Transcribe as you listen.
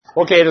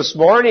Okay, this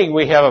morning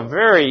we have a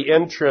very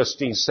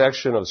interesting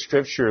section of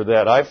Scripture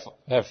that I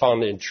have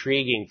found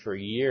intriguing for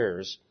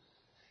years,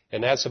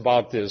 and that's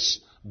about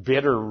this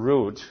bitter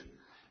root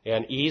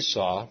and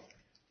Esau.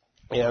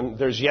 And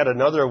there's yet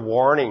another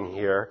warning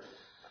here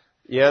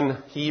in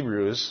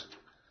Hebrews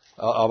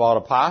about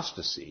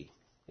apostasy.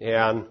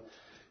 And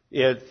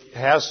it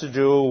has to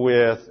do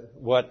with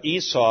what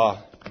Esau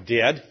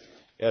did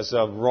as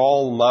a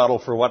role model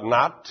for what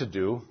not to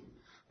do.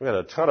 We've got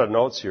a ton of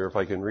notes here if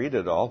I can read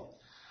it all.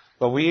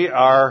 But we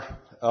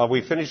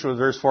finished with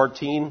verse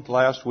 14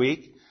 last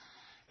week,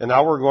 and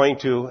now we're going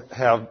to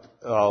have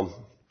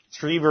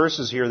three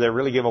verses here that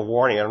really give a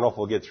warning. I don't know if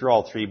we'll get through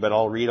all three, but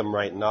I'll read them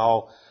right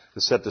now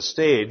to set the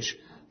stage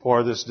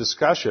for this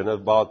discussion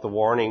about the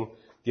warning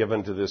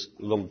given to this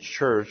little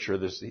church, or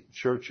this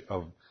church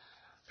of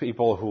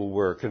people who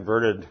were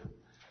converted,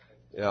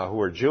 who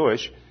were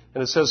Jewish.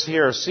 And it says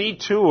here, "See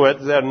to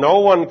it that no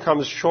one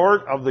comes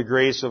short of the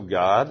grace of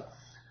God,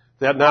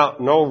 that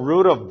no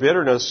root of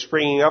bitterness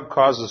springing up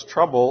causes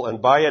trouble,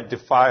 and by it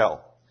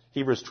defile."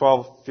 Hebrews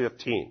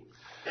 12:15.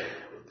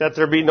 "That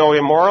there be no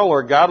immoral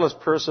or godless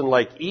person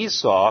like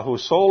Esau, who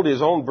sold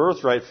his own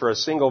birthright for a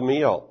single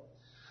meal.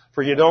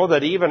 For you know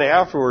that even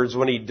afterwards,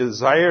 when he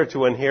desired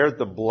to inherit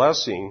the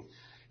blessing,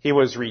 he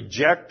was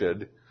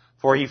rejected,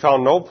 for he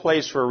found no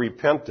place for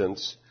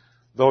repentance,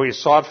 though he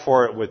sought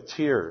for it with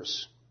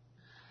tears."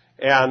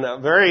 And a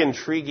very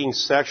intriguing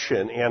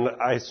section, and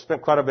I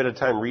spent quite a bit of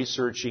time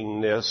researching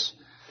this.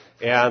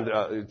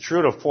 And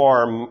true to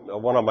form,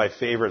 one of my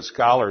favorite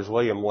scholars,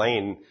 William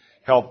Lane,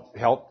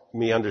 helped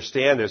me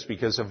understand this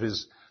because of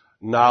his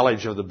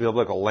knowledge of the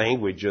biblical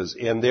languages.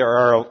 And there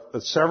are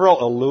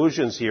several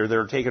allusions here that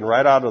are taken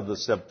right out of the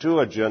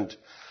Septuagint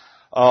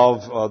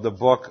of the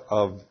book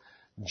of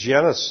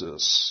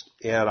Genesis.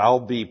 And I'll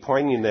be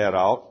pointing that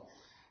out.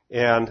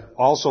 And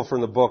also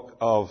from the book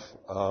of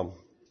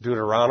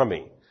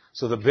Deuteronomy.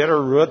 So the bitter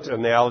root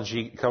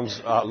analogy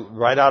comes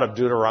right out of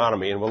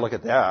Deuteronomy, and we'll look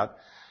at that.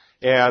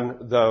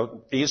 And the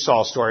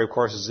Esau story, of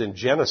course, is in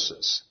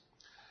Genesis.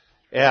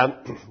 And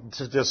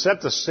to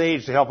set the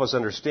stage to help us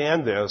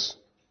understand this,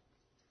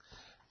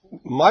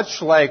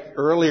 much like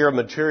earlier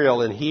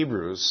material in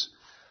Hebrews,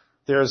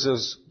 there's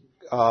this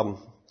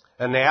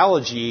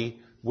analogy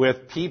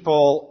with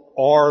people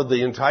or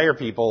the entire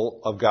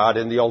people of God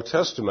in the Old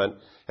Testament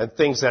and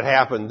things that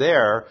happen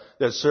there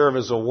that serve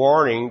as a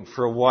warning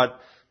for what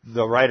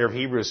the writer of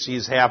Hebrews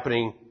sees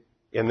happening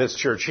in this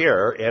church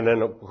here. And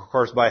then, of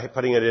course, by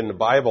putting it in the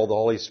Bible, the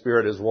Holy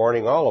Spirit is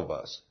warning all of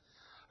us.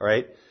 All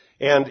right?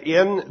 And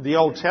in the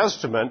Old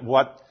Testament,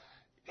 what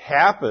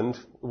happened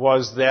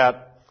was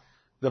that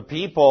the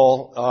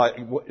people,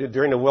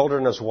 during the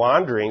wilderness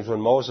wanderings,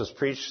 when Moses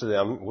preached to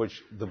them,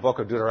 which the book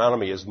of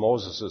Deuteronomy is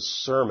Moses'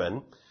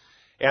 sermon,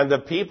 and the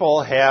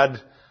people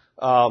had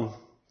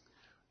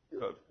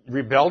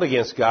rebelled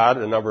against God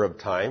a number of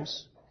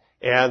times,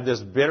 and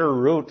this bitter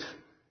root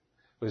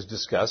was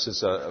discussed.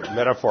 It's a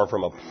metaphor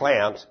from a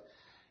plant,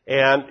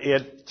 and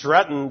it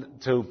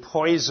threatened to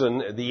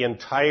poison the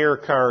entire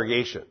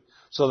congregation.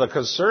 So the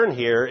concern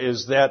here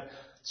is that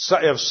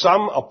if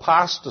some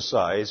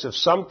apostatize, if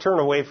some turn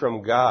away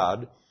from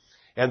God,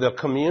 and the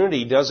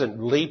community doesn't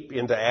leap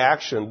into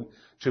action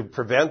to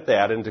prevent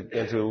that and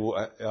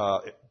to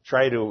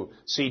try to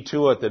see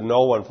to it that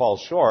no one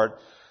falls short,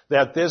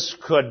 that this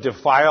could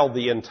defile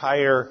the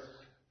entire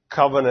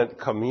covenant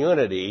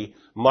community,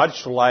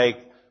 much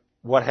like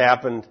what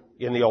happened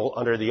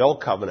under the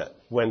Old Covenant,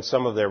 when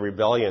some of their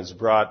rebellions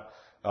brought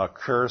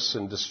curse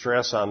and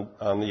distress on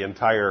the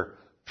entire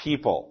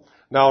people.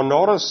 Now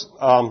notice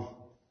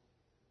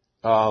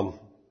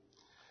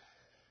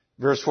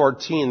verse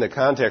 14, the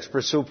context: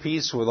 "Pursue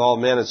peace with all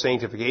men and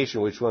sanctification,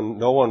 which when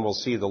no one will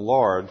see the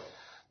Lord."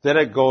 Then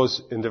it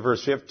goes into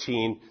verse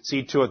 15,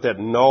 "See to it that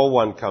no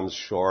one comes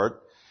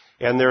short."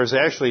 And there's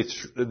actually,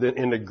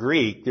 in the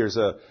Greek, there's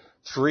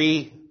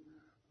three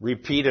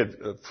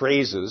repeated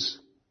phrases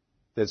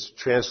that's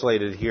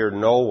translated here,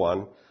 "no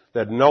one,"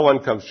 that no one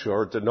comes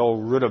short, that no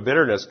root of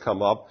bitterness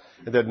come up,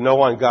 and that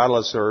no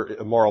ungodless or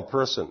immoral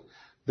person.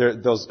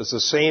 It's the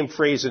same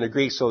phrase in the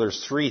Greek, so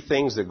there's three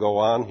things that go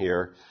on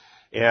here.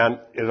 And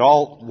it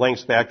all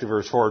links back to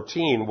verse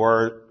 14,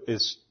 where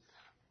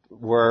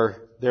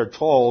they're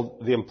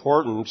told the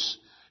importance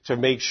to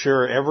make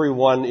sure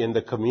everyone in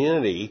the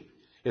community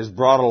is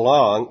brought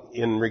along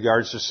in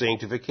regards to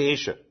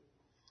sanctification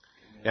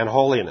and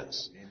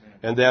holiness.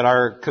 And that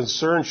our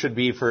concern should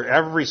be for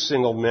every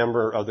single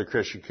member of the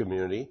Christian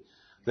community,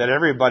 that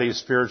everybody's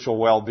spiritual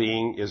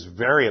well-being is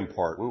very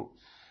important,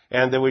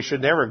 and that we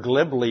should never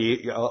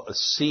glibly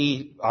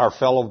see our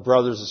fellow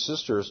brothers and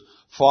sisters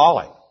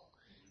falling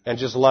and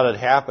just let it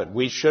happen.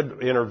 We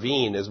should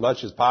intervene as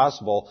much as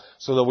possible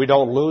so that we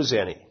don't lose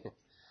any.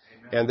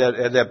 And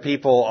that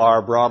people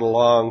are brought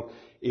along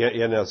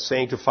in a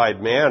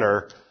sanctified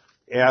manner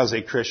as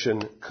a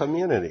Christian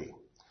community.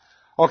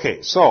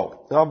 Okay,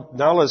 so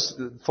now let's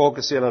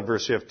focus in on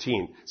verse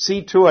 15.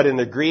 "See to it" in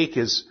the Greek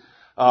is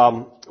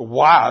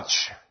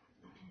watch,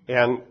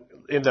 and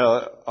in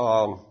the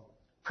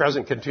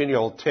present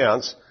continual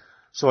tense,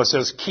 So it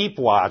says keep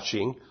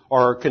watching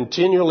or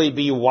continually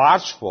be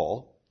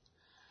watchful.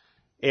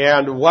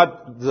 And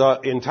what the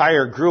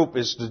entire group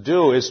is to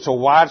do is to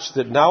watch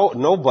that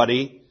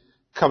nobody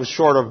comes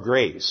short of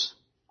grace.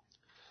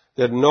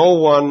 That no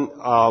one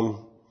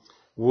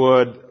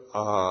would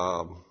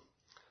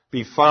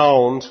be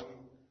found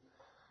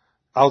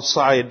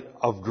outside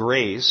of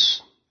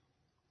grace,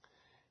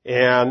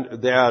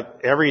 and that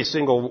every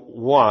single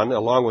one,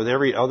 along with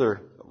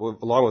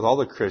all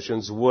the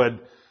Christians, would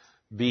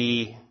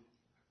be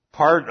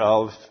part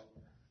of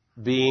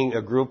being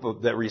a group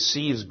that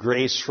receives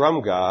grace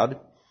from God.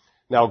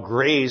 Now,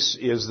 grace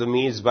is the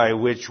means by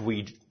which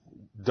we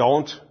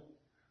don't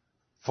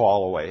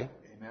fall away.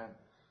 Amen.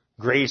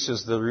 Grace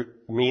is the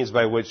means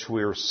by which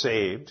we're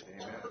saved.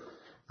 Amen.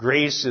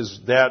 Grace is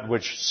that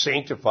which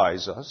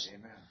sanctifies us.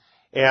 Amen.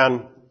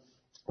 And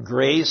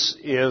grace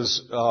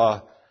is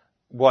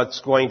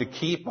what's going to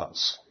keep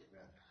us.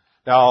 Amen.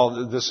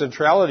 Now, the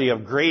centrality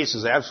of grace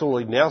is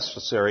absolutely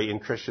necessary in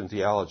Christian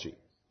theology.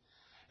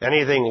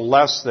 Anything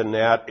less than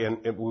that,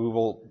 and we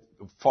will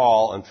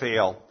fall and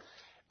fail.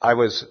 I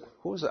was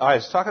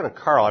talking to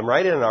Carl. I'm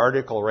writing an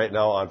article right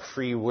now on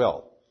free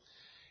will.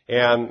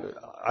 And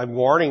I'm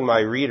warning my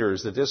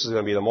readers that this is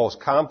going to be the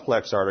most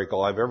complex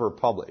article I've ever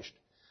published.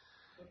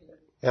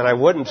 And I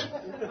wouldn't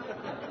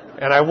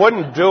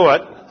do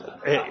it.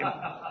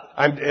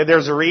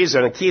 There's a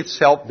reason, and Keith's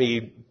helped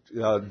me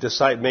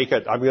make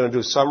it. I'm going to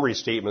do summary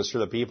statements for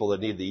the people that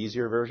need the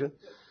easier version.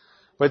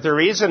 But the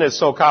reason it's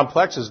so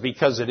complex is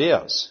because it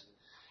is.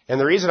 And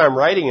the reason I'm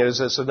writing it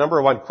is it's the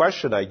number one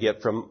question I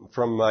get from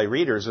my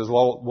readers is,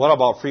 well, what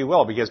about free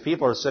will? Because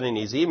people are sending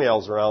these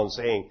emails around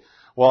saying,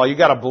 well, you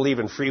got to believe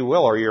in free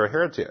will or you're a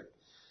heretic.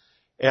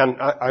 And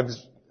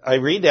I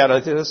read that, and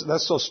I think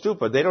that's so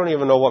stupid. They don't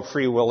even know what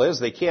free will is.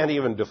 They can't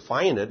even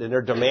define it, and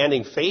they're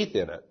demanding faith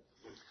in it.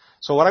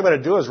 So what I'm going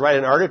to do is write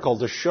an article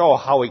to show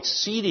how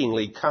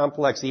exceedingly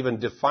complex even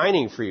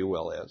defining free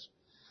will is.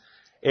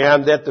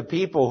 And that the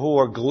people who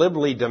are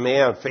glibly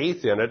demand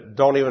faith in it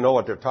don't even know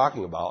what they're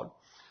talking about.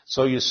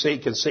 So you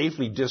can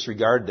safely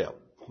disregard them.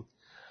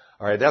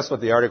 All right, that's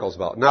what the article's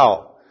about.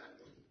 Now,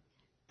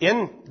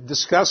 in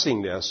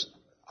discussing this,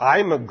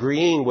 I'm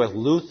agreeing with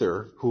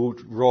Luther, who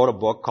wrote a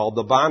book called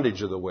The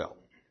Bondage of the Will.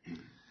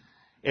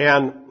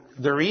 And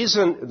the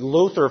reason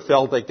Luther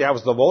felt like that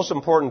was the most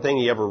important thing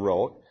he ever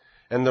wrote,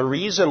 and the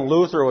reason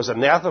Luther was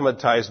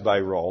anathematized by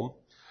Rome,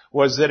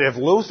 was that if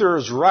Luther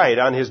is right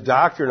on his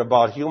doctrine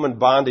about human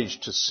bondage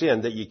to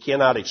sin that you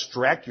cannot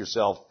extract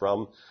yourself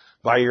from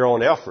by your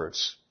own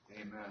efforts,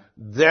 Amen.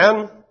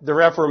 then the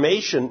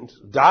Reformation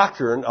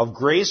doctrine of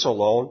grace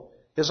alone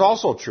is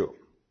also true.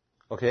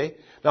 Okay?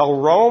 Now,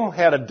 Rome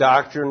had a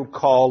doctrine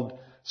called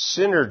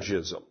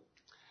synergism.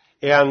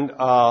 And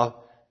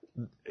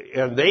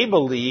they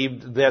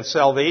believed that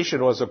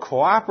salvation was a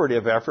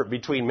cooperative effort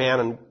between man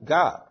and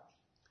God.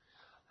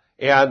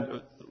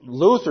 And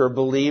Luther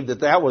believed that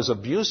that was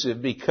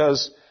abusive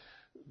because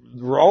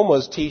Rome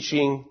was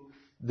teaching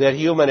that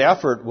human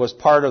effort was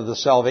part of the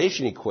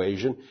salvation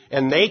equation,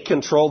 and they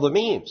controlled the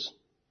means.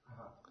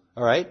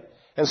 All right?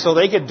 And so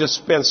they could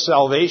dispense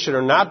salvation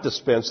or not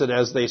dispense it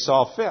as they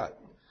saw fit,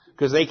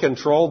 because they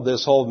controlled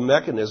this whole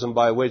mechanism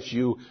by which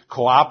you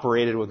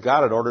cooperated with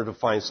God in order to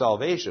find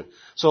salvation.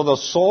 So the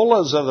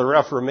solas of the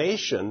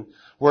Reformation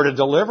were to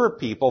deliver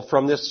people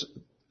from this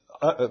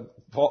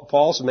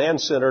false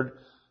man-centered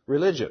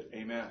religion.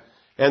 Amen.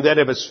 And that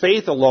if it's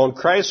faith alone,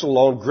 Christ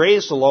alone,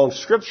 grace alone,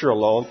 Scripture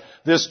alone,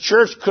 this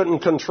church couldn't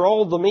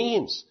control the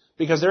means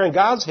because they're in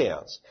God's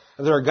hands.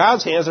 If they're in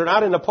God's hands, they're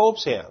not in the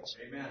Pope's hands.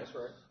 Amen. That's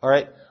right. All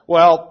right?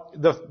 Well,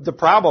 the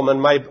problem,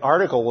 and my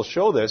article will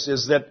show this,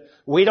 is that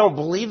we don't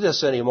believe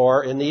this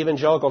anymore in the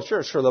evangelical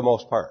church for the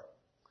most part.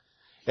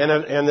 And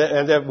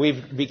that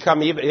we've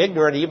become even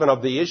ignorant even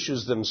of the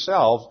issues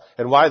themselves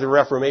and why the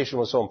Reformation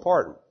was so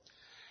important.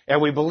 And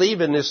we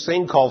believe in this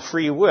thing called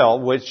free will,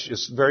 which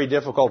is very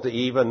difficult to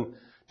even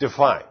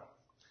define.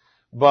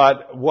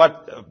 But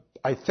what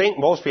I think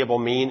most people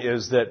mean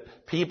is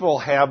that people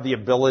have the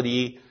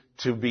ability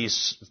to be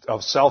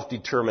of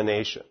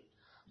self-determination.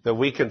 That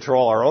we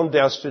control our own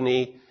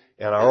destiny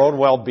and our own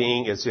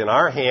well-being. It's in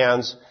our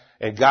hands,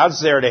 and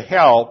God's there to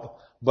help,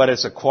 but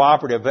it's a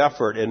cooperative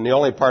effort, and the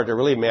only part that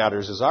really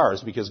matters is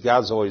ours, because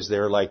God's always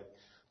there like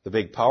the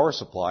big power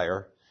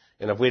supplier,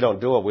 and if we don't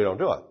do it, we don't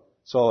do it.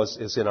 So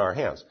it's in our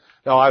hands.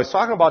 Now, I was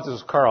talking about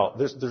this with Carl.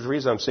 There's a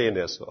reason I'm saying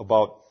this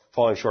about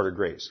falling short of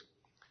grace.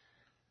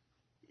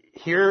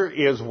 Here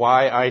is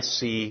why I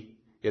see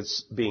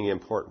it's being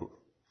important.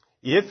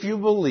 If you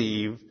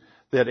believe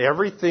that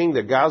everything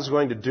that God's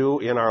going to do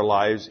in our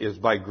lives is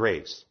by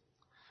grace,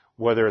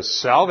 whether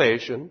it's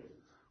salvation,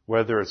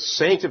 whether it's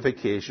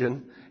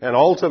sanctification, and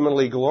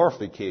ultimately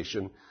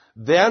glorification,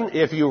 then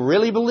if you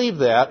really believe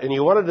that and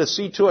you wanted to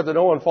see to it that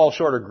no one falls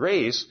short of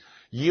grace,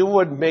 you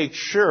would make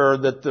sure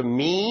that the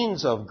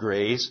means of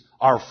grace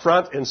are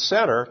front and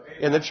center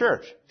in the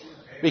church.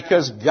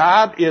 Because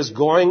God is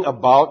going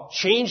about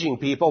changing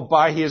people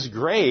by His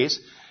grace,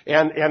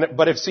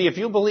 But if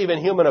you believe in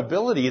human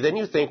ability, then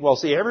you think, well,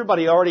 see,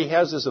 everybody already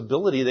has this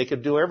ability. They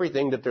could do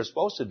everything that they're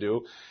supposed to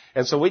do.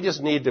 And so we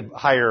just need to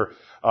hire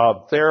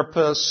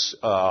therapists.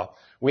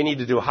 We need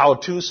to do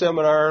how-to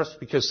seminars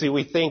because, see,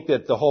 we think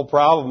that the whole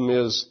problem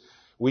is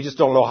we just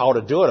don't know how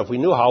to do it. If we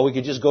knew how, we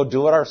could just go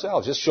do it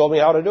ourselves. Just show me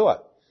how to do it.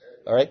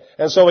 All right?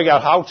 And so we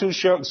got how-to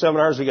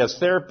seminars, we got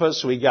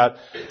therapists, we got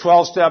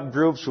 12-step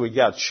groups, we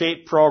got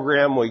SHAPE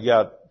program, we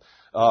got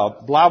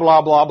blah,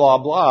 blah, blah, blah,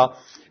 blah.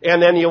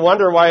 And then you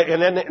wonder why,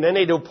 and then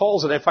they do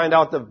polls and they find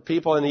out the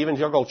people in the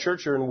evangelical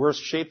church are in worse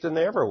shape than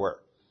they ever were.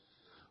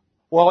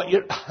 Well,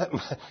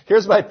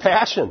 here's my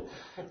passion.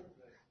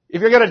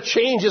 If you're going to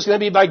change, it's going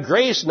to be by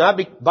grace, not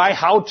by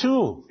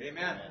how-to.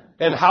 Amen.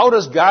 And how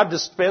does God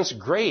dispense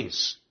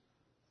grace?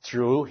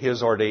 Through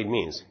His ordained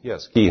means.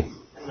 Yes, Keith.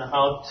 And the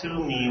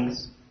how-to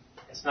means,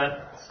 it's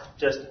not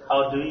just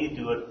how do you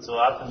do it so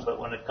often, but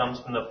when it comes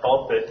from the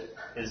pulpit,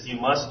 is you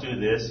must do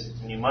this,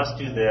 and you must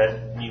do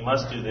that, and you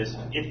must do this.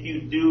 If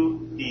you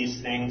do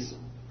these things,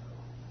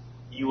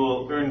 you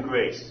will earn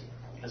grace.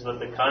 Is what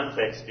the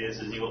context is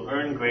you will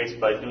earn grace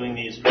by doing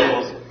these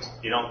rules.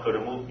 You don't go to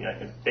movie. I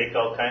can take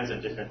all kinds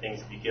of different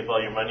things. If you give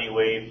all your money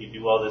away, if you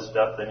do all this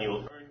stuff, then you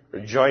will earn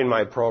grace. Join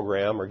my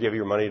program or give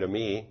your money to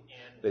me.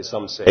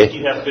 Some say. If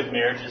you have good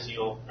marriages,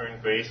 you'll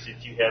earn grace.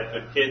 If you have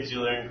good kids,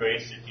 you'll earn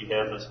grace. If you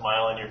have a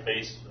smile on your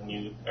face when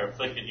you are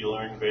afflicted, you'll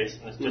earn grace.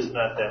 And it's just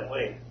not that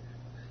way.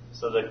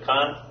 So the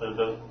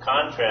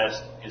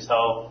contrast is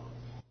how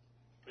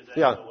present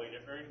a way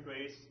to earn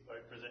grace or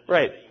present a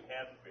way that you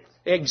have grace.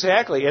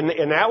 Exactly.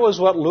 And that was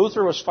what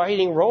Luther was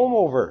fighting Rome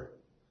over.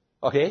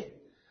 Okay?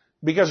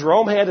 Because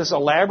Rome had this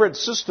elaborate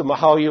system of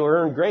how you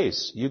earn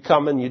grace. You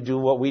come and you do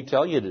what we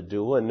tell you to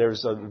do, and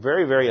there's a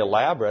very, very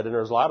elaborate, and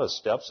there's a lot of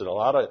steps and a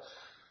lot of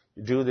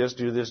do this,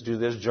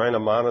 join a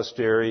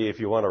monastery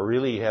if you want to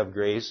really have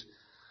grace,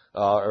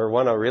 or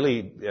want to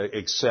really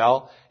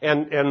excel.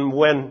 And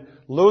when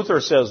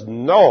Luther says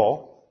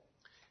no,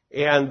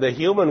 and the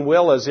human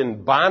will is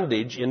in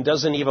bondage and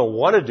doesn't even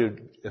want to do,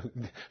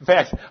 in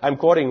fact, I'm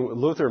quoting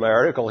Luther in my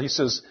article, he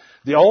says,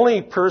 the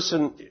only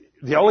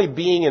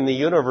being in the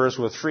universe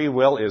with free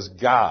will is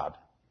God.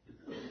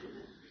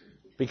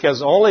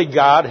 Because only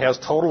God has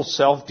total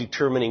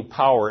self-determining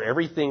power.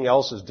 Everything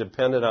else is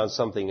dependent on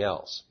something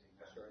else.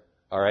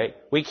 All right?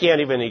 We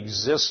can't even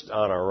exist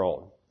on our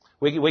own.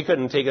 We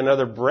couldn't take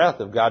another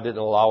breath if God didn't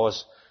allow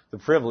us the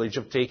privilege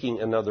of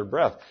taking another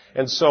breath.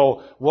 And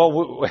so, what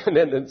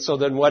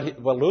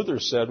Luther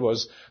said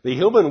was, the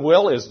human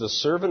will is the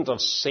servant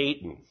of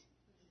Satan.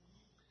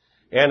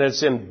 And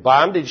it's in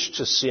bondage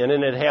to sin,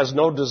 and it has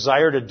no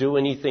desire to do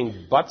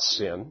anything but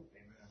sin.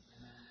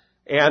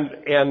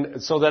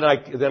 And so then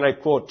I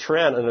quote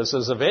Trent, and it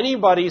says, if any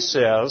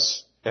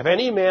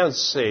man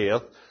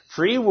saith,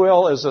 free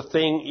will is a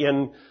thing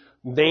in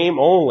name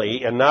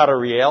only and not a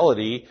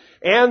reality,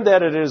 and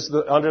that it is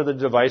under the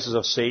devices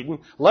of Satan,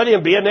 let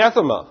him be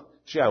anathema.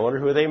 Gee, I wonder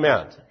who they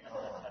meant.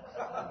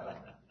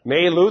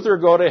 May Luther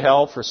go to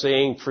hell for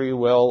saying free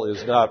will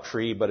is not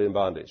free but in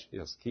bondage.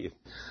 Yes, Keith.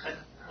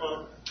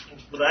 Well,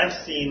 what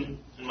I've seen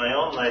in my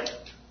own life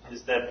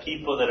is that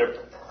people that are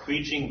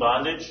preaching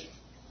bondage,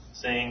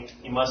 saying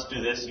you must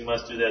do this, you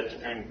must do that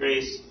to earn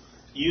grace,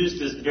 use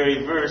this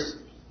very verse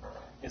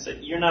and say,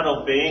 you're not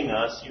obeying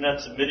us, you're not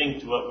submitting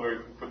to what we're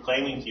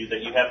proclaiming to you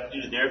that you have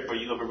to do, therefore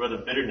you have a root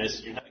of bitterness,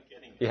 you're not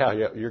getting it. Yeah,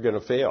 you're going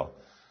to fail.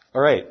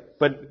 All right,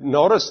 but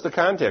notice the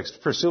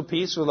context. Pursue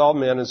peace with all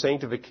men and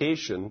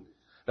sanctification.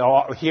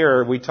 Now,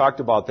 here, we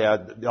talked about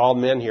that. All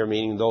men here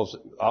meaning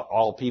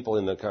all people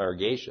in the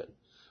congregation.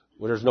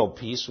 Well, there's no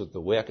peace with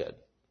the wicked,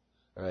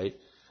 right?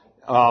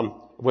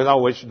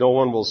 Without which no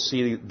one will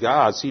see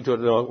God, see to it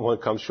no one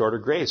comes short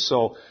of grace.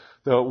 So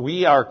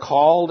we are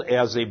called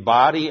as a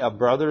body of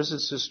brothers and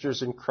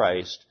sisters in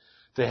Christ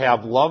to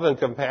have love and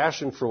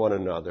compassion for one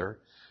another,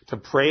 to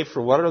pray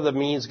for whatever the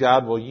means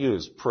God will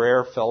use,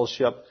 prayer,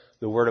 fellowship,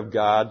 the Word of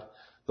God,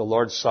 the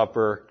Lord's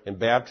Supper, and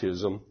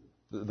baptism.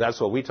 That's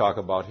what we talk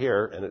about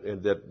here,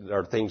 and that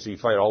are things you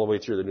find all the way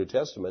through the New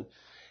Testament.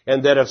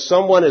 And that if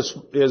someone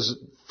is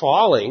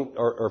falling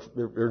or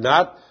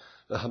not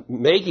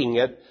making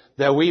it,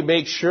 that we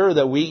make sure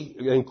that we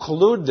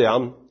include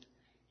them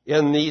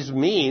in these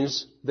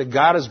means that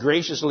God is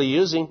graciously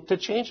using to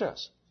change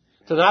us.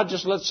 To not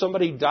just let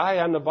somebody die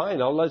on the vine,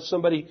 not let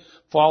somebody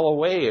fall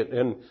away,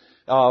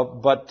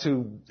 but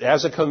to,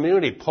 as a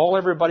community, pull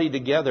everybody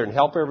together and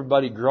help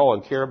everybody grow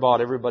and care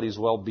about everybody's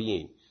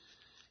well-being.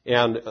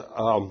 And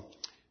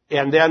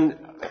then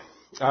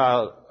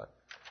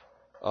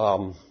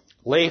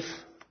Leif,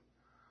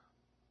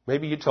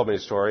 maybe you told me a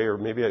story, or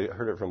maybe I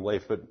heard it from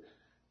Leif, but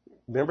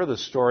remember the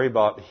story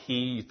about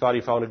he thought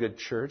he found a good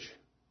church?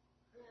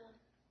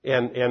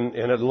 And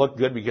it looked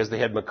good because they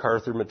had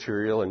MacArthur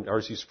material and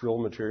R.C. Sproul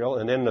material.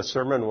 And then the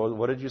sermon,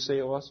 what did you say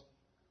it was?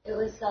 It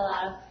was a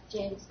lot of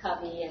James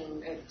Covey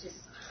and just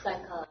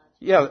psychology.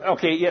 Yeah,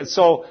 okay, yeah.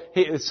 So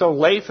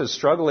Leif is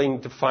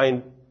struggling to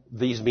find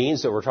these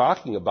means that we're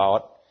talking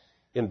about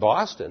in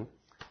Boston.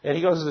 And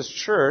he goes to this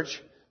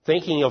church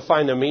thinking he'll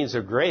find the means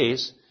of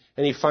grace,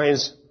 and he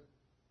finds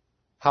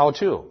How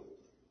to.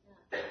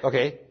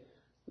 Okay?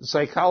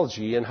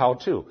 Psychology and how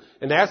to.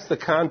 And that's the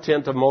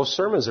content of most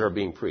sermons that are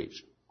being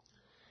preached.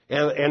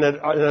 And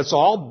it's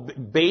all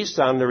based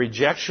on the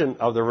rejection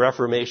of the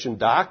Reformation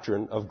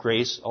doctrine of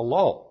grace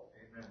alone.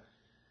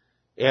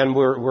 And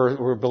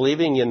we're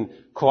believing in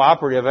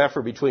cooperative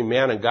effort between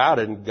man and God,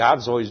 and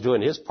God's always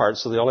doing his part,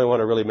 so the only one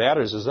that really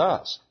matters is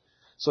us.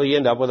 So you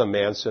end up with a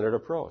man-centered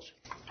approach.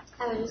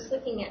 I was just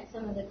looking at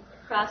some of the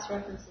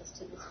cross-references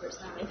to this verse.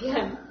 Now, maybe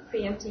I'm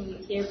preempting you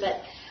here,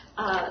 but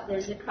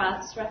there's a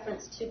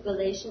cross-reference to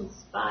Galatians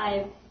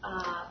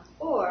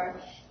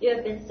 5:4. You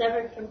have been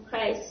severed from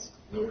Christ,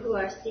 you who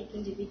are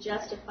seeking to be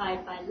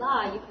justified by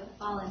law, you have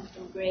fallen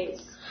from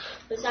grace.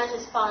 So it's not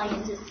just falling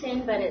into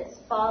sin, but it's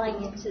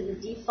falling into the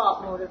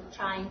default mode of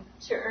trying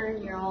to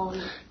earn your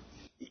own.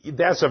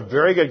 That's a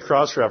very good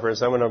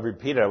cross-reference. I'm going to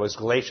repeat it. It was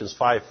Galatians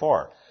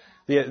 5:4.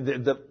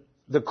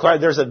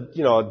 There's a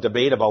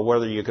debate about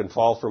whether you can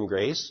fall from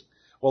grace.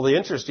 Well, the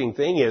interesting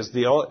thing is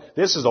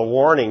this is a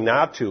warning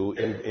not to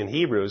in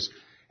Hebrews,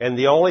 and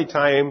the only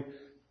time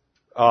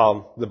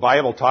the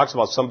Bible talks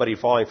about somebody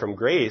falling from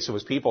grace, it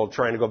was people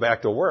trying to go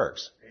back to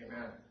works.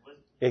 Amen.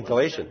 In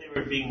Galatians. They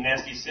were being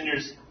nasty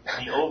sinners.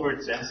 The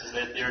overt sense is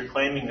that they were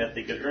claiming that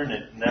they could earn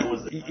it, and that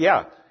was the...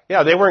 Yeah,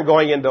 they weren't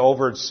going into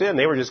overt sin.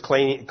 They were just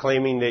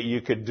claiming that you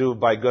could do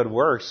by good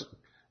works,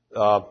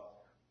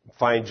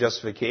 find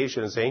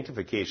justification and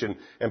sanctification.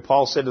 And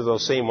Paul said to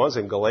those same ones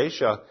in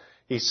Galatia,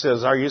 he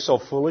says, are you so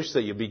foolish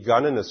that you've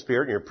begun in the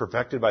Spirit and you're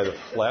perfected by the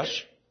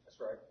flesh?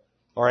 That's right.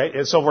 All right,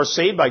 and so we're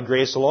saved by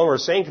grace alone. We're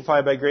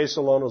sanctified by grace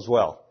alone as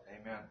well.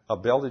 Amen.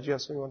 Bill, did you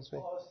have something you want to say?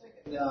 Well, I was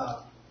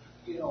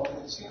thinking,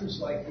 it seems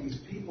like these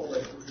people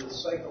that with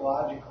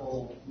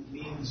psychological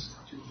means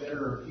to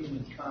better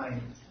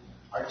humankind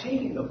are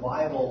taking the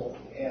Bible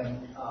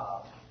and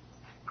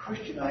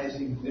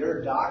Christianizing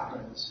their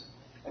doctrines.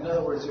 In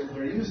other words,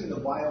 they're using the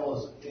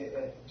Bible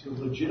to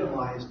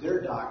legitimize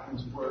their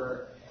doctrines,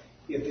 where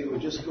if they would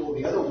just go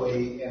the other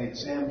way and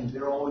examine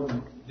their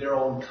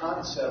own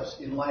concepts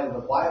in light of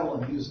the Bible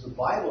and use the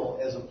Bible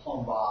as a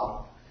plumb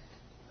bob,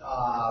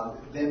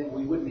 then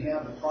we wouldn't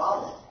have the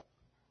problem.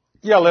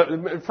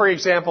 Yeah, for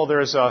example,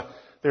 there's a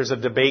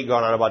debate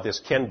going on about this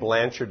Ken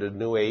Blanchard, a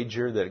New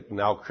Ager that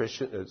now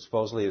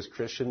supposedly is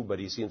Christian, but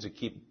he seems to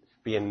keep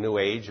being New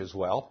Age as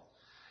well.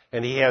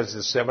 And he has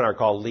this seminar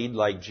called Lead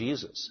Like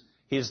Jesus.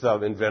 He's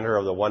the inventor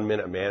of the 1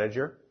 Minute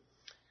Manager.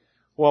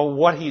 Well,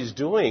 what he's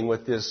doing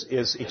with this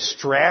is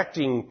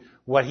extracting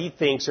what he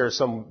thinks are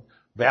some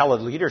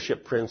valid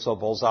leadership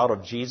principles out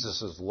of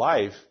Jesus'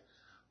 life,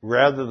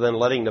 rather than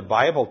letting the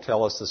Bible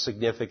tell us the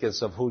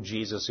significance of who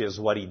Jesus is,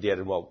 what he did,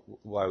 and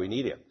why we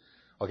need him.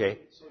 Okay?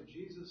 So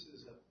Jesus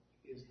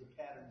is the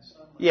pattern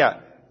son. Yeah.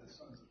 The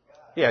sons of God.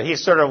 Yeah,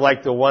 he's sort of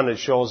like the one that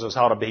shows us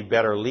how to be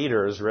better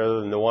leaders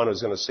rather than the one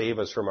who's going to save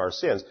us from our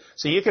sins.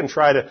 So you can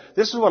try to,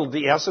 this is what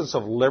the essence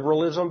of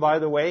liberalism, by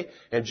the way,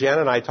 and Jen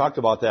and I talked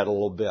about that a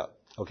little bit.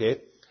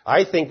 Okay?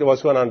 I think that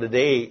what's going on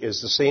today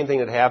is the same thing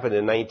that happened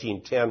in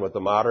 1910 with the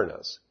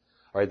modernists.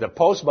 All right? The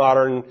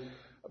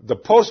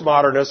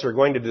postmodernists are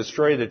going to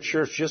destroy the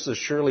church just as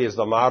surely as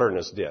the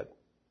modernists did.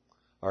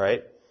 All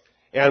right?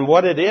 And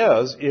what it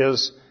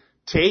is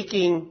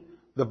taking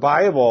the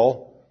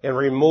Bible and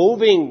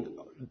removing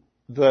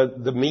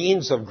the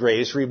means of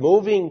grace,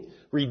 removing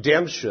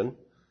redemption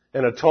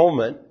and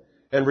atonement,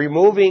 and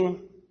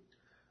removing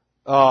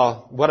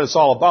what it's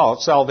all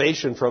about,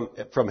 salvation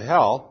from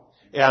hell,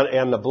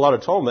 and the blood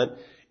atonement,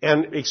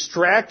 and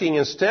extracting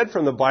instead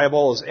from the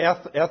Bible is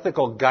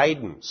ethical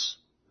guidance.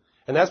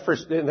 And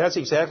that's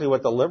exactly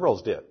what the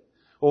liberals did.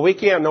 Well, we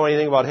can't know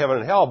anything about heaven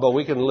and hell, but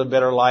we can live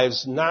better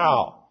lives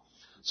now.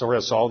 So we're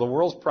going to solve the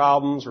world's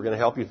problems. We're going to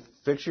help you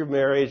fix your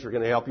marriage. We're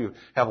going to help you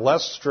have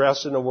less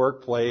stress in the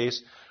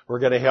workplace. We're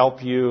going to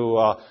help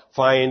you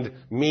find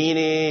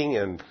meaning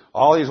and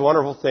all these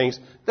wonderful things.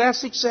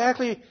 That's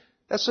exactly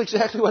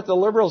what the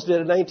liberals did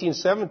in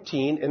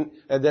 1917,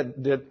 and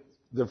that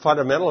the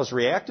fundamentalists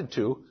reacted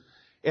to,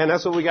 and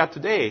that's what we got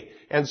today.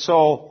 And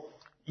so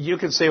you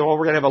could say, well,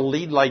 we're going to have a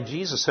Lead Like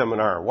Jesus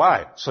seminar.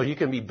 Why? So you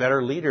can be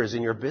better leaders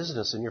in your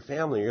business, in your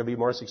family. You're going to be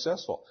more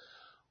successful.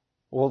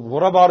 Well,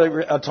 what about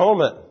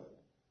atonement?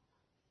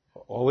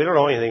 Well, we don't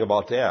know anything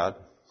about that.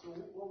 So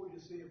what would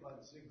you say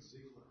about Zig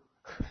Ziglar?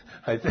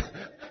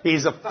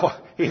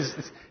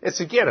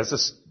 It's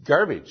just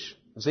garbage.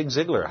 Zig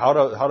Ziglar, how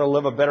to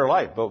live a better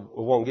life, but it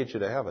won't get you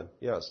to heaven.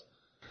 Yes.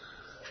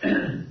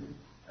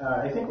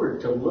 I think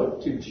we're to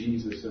look to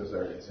Jesus as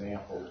our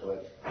example,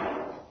 but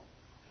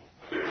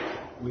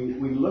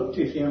we look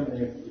to him,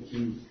 and if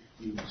you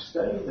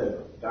study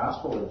the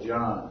Gospel of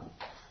John,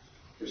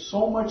 there's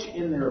so much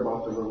in there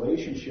about the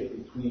relationship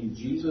between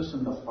Jesus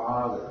and the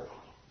Father,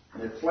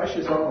 and it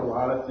fleshes out a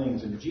lot of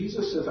things. And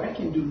Jesus says, I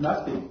can do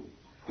nothing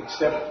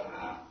except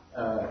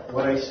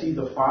what I see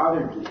the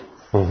Father do.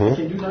 Mm-hmm. I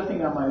can do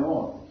nothing on my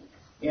own.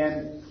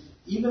 And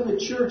even the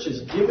church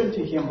is given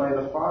to him by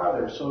the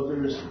Father, so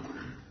there's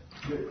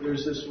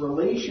this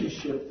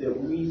relationship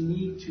that we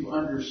need to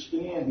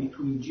understand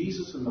between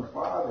Jesus and the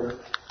Father,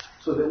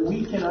 so that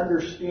we can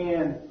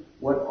understand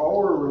what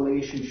our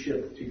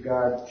relationship to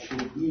God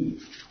should be.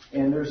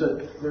 And there's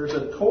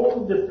a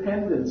total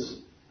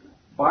dependence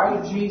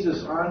by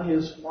Jesus on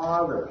His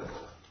Father.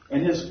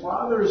 And His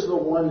Father is the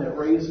one that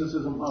raises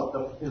Him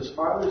up. His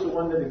Father is the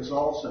one that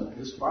exalts Him.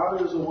 His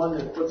Father is the one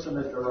that puts Him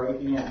at the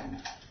right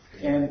hand.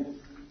 And,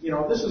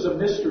 this is a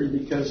mystery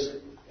because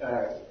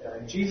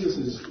Jesus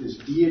is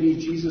deity.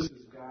 Jesus is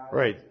God.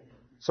 Right.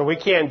 So we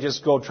can't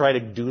just go try to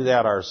do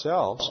that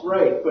ourselves.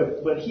 Right.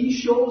 But He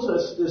shows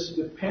us this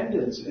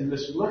dependence and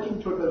this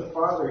looking toward the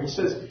Father. He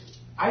says,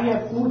 I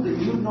have food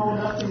that you know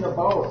nothing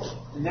about.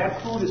 And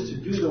that food is to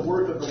do the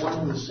work of the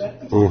one who has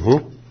sent me.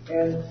 Mm-hmm.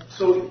 And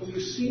so you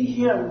see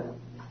Him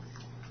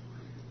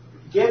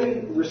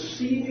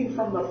receiving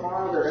from the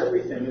Father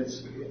everything.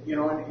 It's,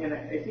 and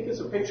I think it's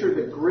a picture of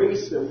the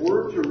grace that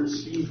we're to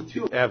receive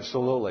too.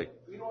 Absolutely.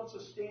 We don't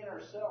sustain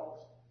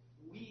ourselves.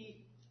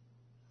 We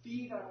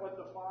feed on what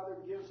the Father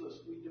gives us.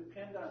 We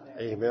depend on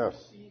that. Amen. We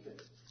receive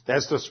it.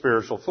 That's the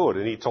spiritual food.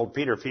 And He told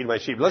Peter, feed my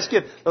sheep. Let's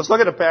look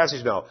at the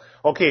passage now.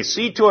 Okay,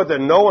 see to it that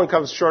no one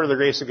comes short of the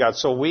grace of God.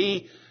 So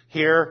we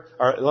here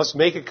let's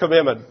make a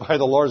commitment by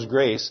the Lord's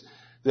grace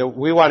that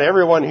we want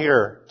everyone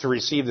here to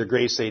receive the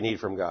grace they need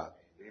from God.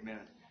 Amen.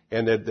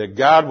 And that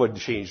God would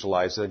change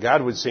lives, that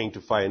God would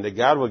sanctify, and that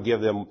God would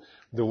give them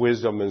the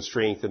wisdom and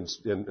strength and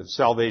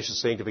salvation,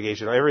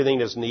 sanctification, everything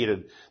that's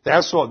needed.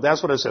 That's what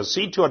it says.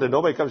 See to it that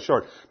nobody comes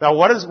short. Now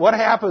what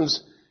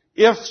happens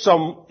if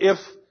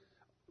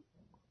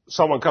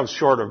someone comes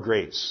short of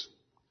grace?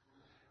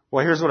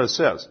 Well, here's what it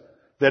says.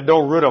 That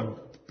no root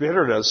of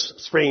bitterness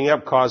springing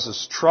up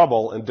causes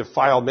trouble and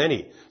defile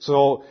many.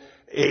 So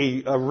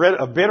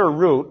a bitter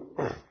root,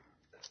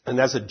 and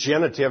that's a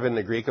genitive in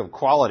the Greek of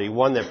quality,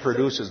 one that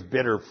produces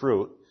bitter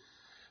fruit.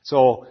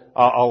 So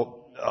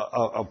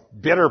a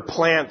bitter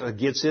plant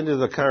gets into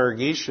the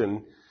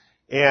congregation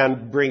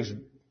and brings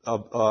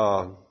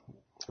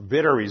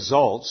bitter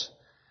results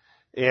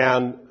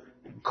and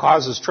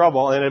causes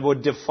trouble, and it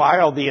would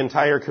defile the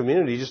entire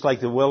community, just like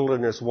the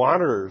wilderness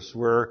wanderers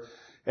were,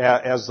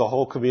 as the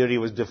whole community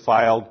was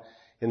defiled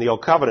in the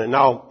Old Covenant.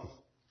 Now,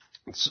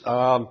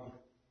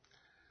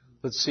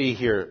 let's see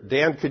here.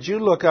 Dan, could you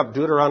look up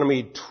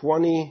Deuteronomy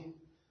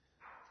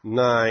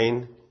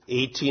 29,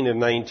 18, and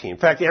 19? In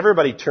fact,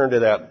 everybody turn to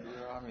that.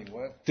 Deuteronomy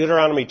what?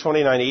 Deuteronomy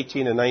 29,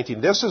 18, and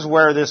 19. This is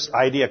where this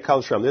idea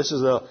comes from. This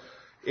is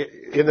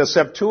in the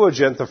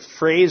Septuagint, the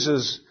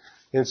phrases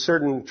in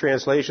certain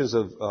translations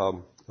of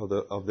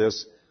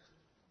this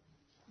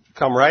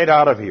come right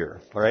out of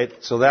here. All right?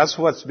 So that's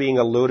what's being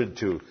alluded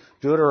to.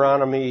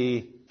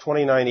 Deuteronomy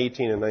 29,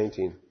 18, and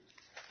 19.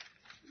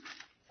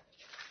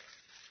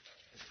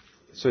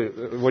 So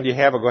when you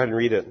have it, go ahead and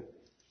read it.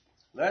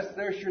 Lest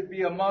there should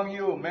be among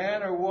you a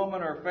man or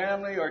woman or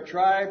family or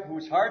tribe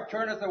whose heart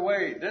turneth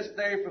away this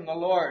day from the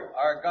Lord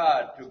our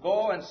God to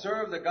go and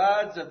serve the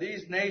gods of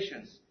these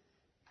nations.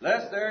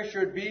 Lest there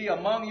should be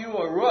among you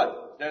a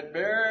root that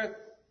beareth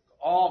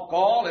all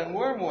gall and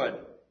wormwood.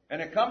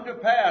 And it come to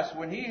pass,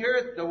 when he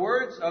heareth the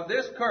words of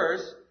this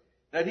curse,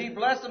 that he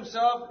bless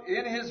himself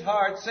in his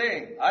heart,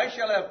 saying, I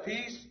shall have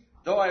peace,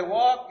 though I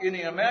walk in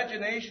the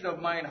imagination of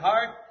mine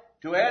heart,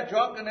 to add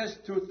drunkenness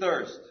to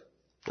thirst.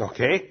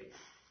 Okay.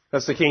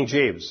 That's the King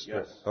James.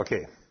 Yes.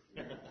 Okay.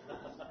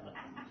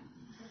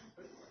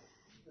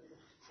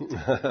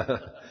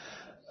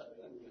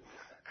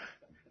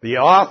 The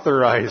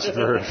authorized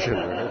version.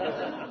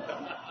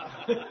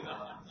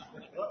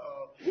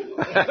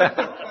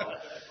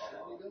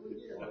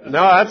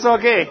 No, that's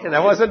okay.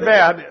 That wasn't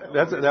bad.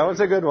 That was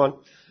a good one.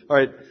 All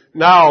right.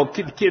 Now,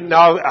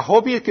 I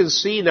hope you can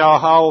see now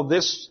how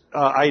this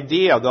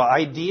the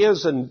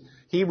ideas in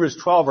Hebrews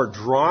 12 are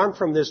drawn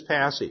from this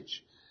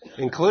passage,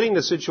 including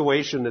the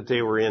situation that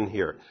they were in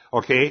here.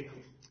 Okay?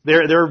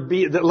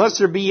 Lest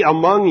there be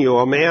among you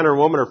a man or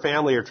woman or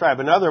family or tribe.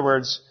 In other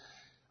words,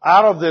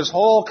 out of this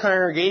whole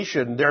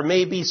congregation, there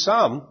may be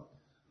some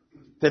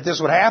that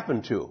this would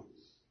happen to.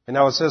 And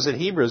now it says in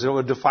Hebrews, it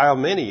would defile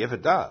many if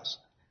it does.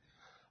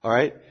 All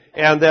right?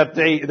 And that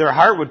their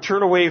heart would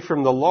turn away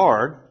from the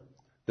Lord.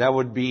 That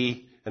would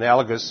be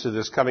analogous to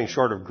this coming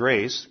short of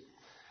grace.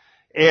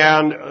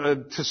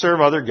 And to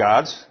serve other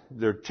gods.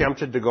 They're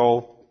tempted to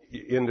go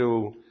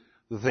into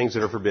the things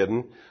that are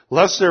forbidden.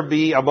 Lest there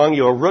be among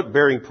you a root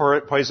bearing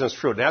poisonous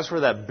fruit. That's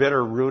where that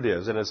bitter root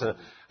is. And it's an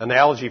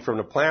analogy from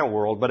the plant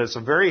world. But it's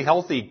a very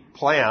healthy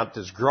plant.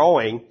 It's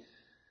growing.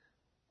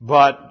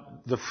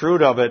 But the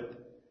fruit of it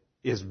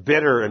is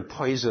bitter and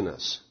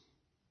poisonous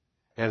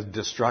and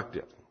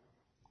destructive.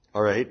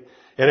 All right?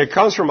 And it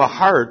comes from a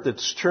heart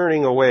that's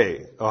turning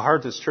away. A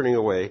heart that's turning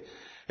away.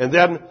 And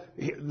then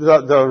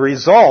the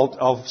result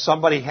of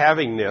somebody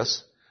having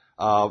this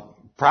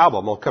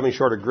problem of coming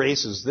short of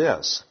grace is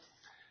this.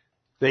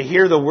 They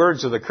hear the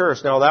words of the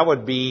curse. Now that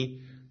would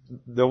be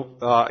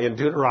in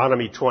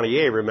Deuteronomy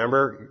 28.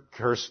 Remember,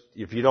 cursed,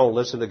 if you don't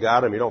listen to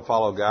God and you don't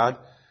follow God,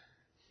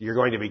 you're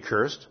going to be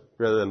cursed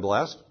rather than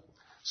blessed.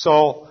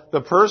 So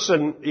the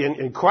person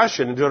in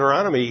question in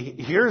Deuteronomy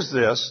hears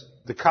this,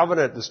 the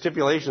covenant, the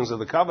stipulations of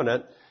the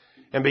covenant,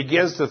 and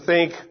begins to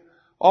think,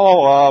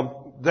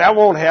 that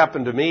won't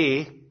happen to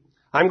me.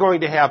 I'm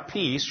going to have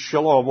peace,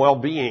 shalom,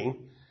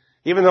 well-being,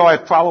 even though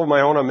I follow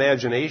my own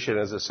imagination,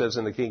 as it says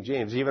in the King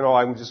James, even though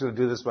I'm just going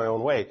to do this my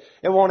own way.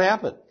 It won't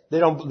happen. They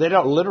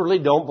literally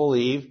don't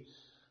believe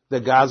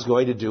that God's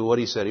going to do what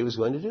He said He was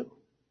going to do.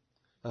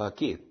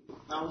 Keith.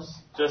 I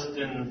was just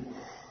in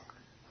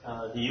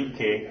the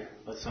UK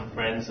with some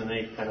friends, and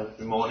they kind of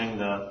bemoaning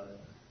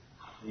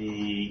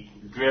the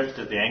drift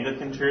of the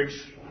Anglican Church,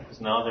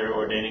 because now they're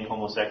ordaining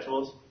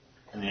homosexuals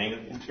in the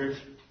Anglican Church,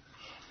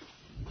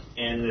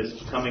 and there's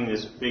becoming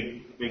this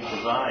big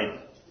divide.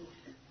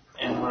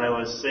 And what I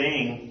was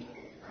saying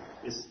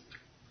is,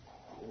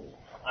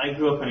 I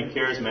grew up in a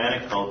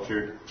charismatic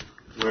culture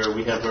where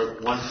we have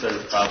one set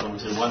of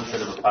problems and one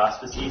set of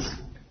apostasies.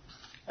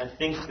 I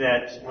think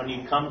that when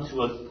you come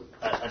to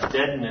a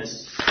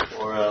deadness,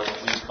 or what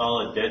we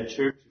call a dead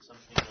church, or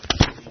something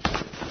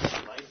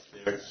like life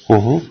there,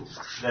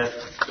 that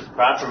the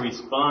proper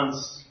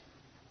response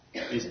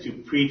is to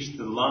preach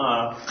the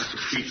law, to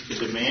preach the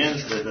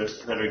demands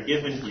that are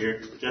given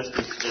here, just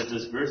as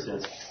this verse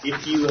says.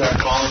 If you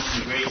have fallen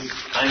from grace,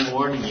 I'm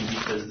warning you,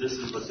 because this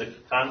is what the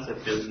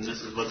concept is, and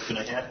this is what's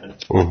going to happen.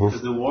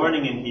 Because the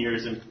warning in here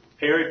is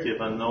imperative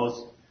on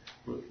those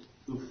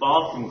who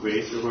fall from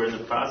grace, or who are in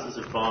the process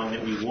of falling,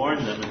 that we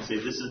warn them and say,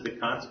 this is the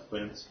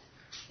consequence.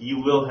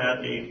 You will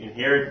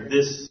inherit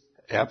this.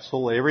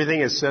 Absolutely.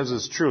 Everything it says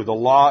is true. The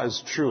law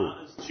is true. The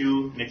law is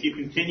true. And if you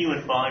continue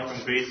in falling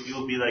from grace, you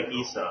will be like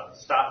Esau.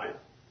 Stop it.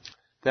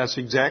 That's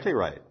exactly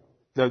right.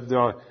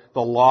 The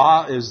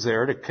law is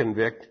there to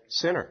convict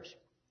sinners.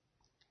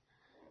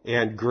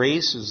 And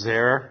grace is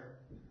there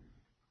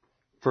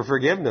for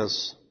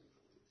forgiveness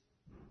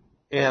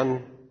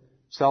and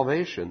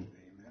salvation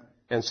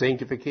and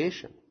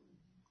sanctification.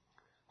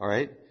 All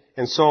right?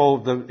 And so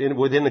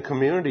within the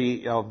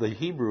community of the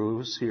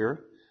Hebrews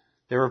here,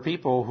 there were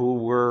people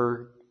who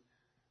were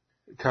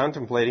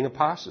contemplating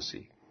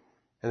apostasy.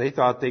 And they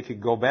thought they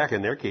could go back.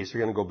 In their case,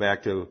 they're going to go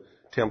back to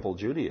Temple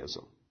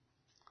Judaism.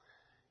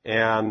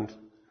 And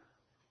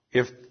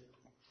if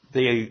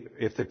the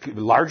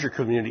larger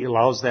community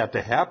allows that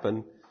to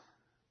happen,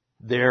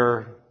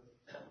 they're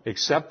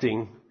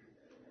accepting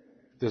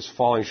this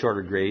falling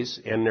short of grace,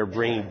 and they're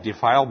bringing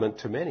defilement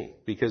to many,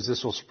 because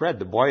this will spread.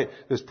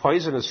 This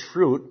poisonous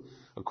fruit,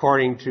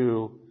 according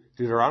to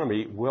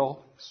Deuteronomy,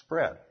 will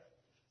spread.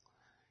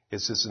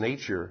 It's its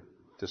nature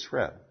to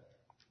spread.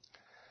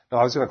 Now,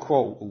 I was going to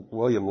quote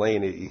William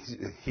Lane.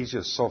 He's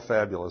just so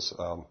fabulous.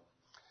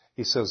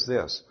 He says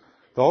this: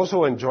 those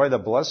who enjoy the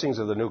blessings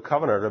of the new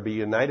covenant are to be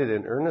united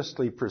in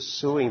earnestly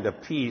pursuing the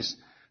peace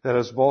that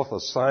is both a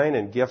sign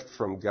and gift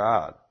from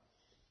God.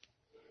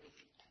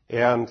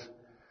 And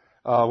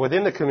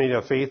within the community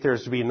of faith, there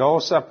is to be no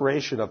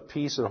separation of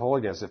peace and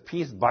holiness. If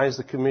peace binds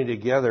the community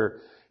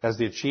together as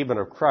the achievement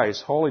of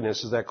Christ,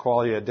 holiness is that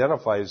quality that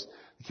identifies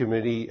the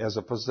community as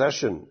a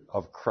possession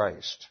of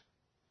Christ.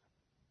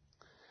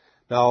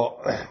 Now,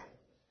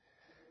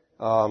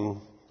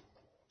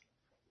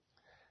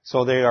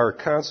 so they are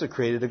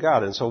consecrated to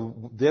God. And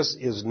so this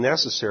is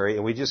necessary,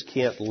 and we just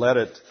can't let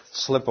it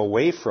slip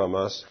away from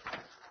us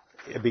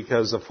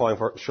because of falling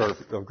short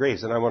of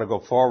grace. And I want to go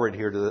forward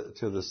here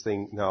to this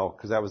thing now,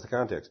 because that was the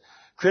context.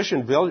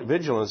 Christian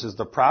vigilance is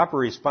the proper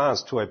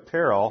response to a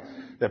peril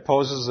that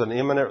poses an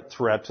imminent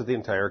threat to the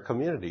entire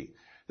community.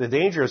 The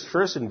danger is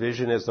first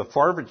envisioned as the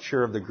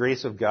forfeiture of the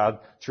grace of God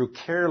through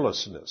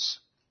carelessness.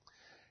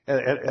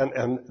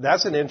 And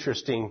that's an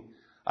interesting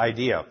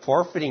idea,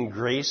 forfeiting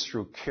grace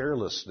through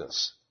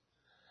carelessness.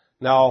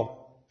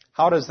 Now,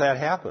 how does that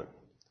happen?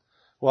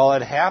 Well,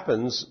 it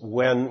happens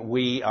when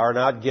we are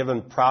not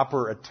given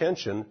proper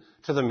attention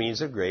to the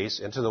means of grace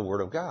and to the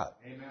Word of God.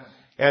 Amen.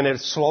 And it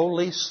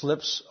slowly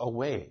slips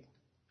away.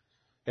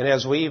 And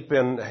as we've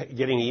been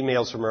getting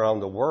emails from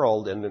around the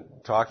world and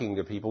talking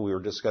to people, we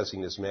were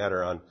discussing this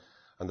matter on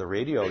the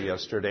radio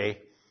yesterday.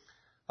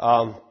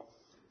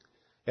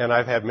 And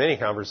I've had many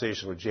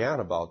conversations with Jan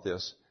about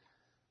this,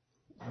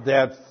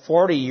 that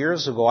 40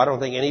 years ago, I don't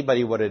think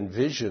anybody would have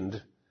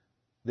envisioned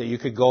that you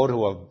could go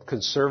to a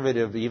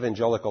conservative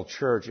evangelical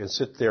church and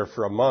sit there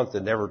for a month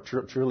and never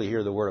truly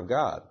hear the Word of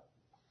God.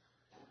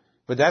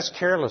 But that's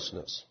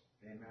carelessness.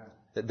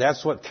 Amen.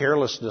 That's what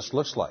carelessness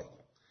looks like.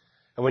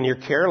 And when you're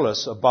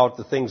careless about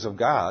the things of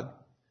God,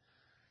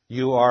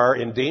 you are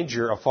in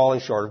danger of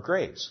falling short of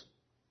grace.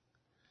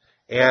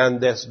 And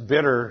this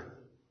bitter,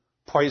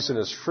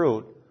 poisonous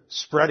fruit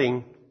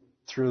spreading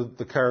through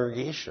the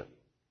congregation.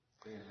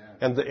 Amen.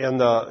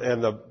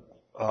 And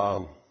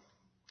the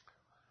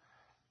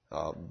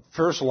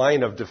first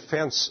line of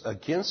defense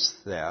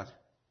against that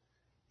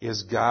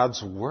is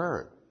God's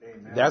Word.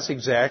 Amen. That's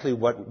exactly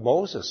what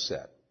Moses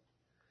said.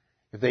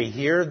 If they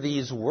hear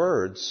these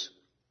words,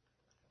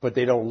 but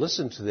they don't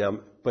listen to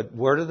them, but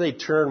where do they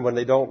turn when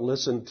they don't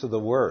listen to the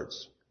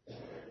words?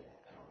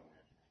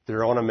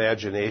 Their own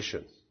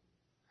imagination.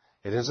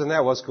 And isn't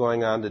that what's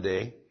going on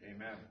today?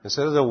 Amen.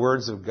 Instead of the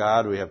words of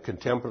God, we have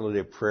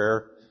contemplative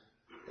prayer.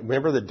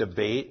 Remember the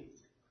debate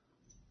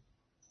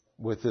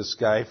with this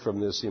guy from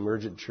this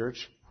emergent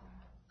church?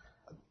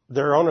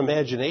 Their own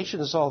imagination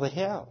is all they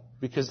have.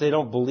 because they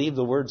don't believe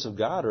the words of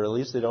God, or at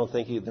least they don't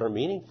think they're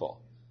meaningful.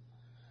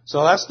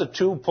 So that's the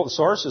two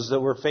sources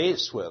that we're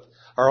faced with.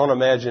 Our own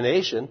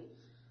imagination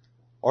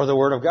or the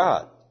Word of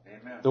God.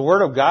 Amen. The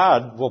Word of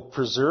God will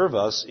preserve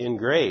us in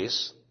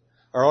grace.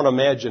 Our own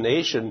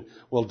imagination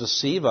will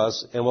deceive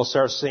us, and we'll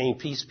start saying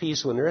peace,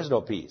 peace when there is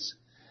no peace.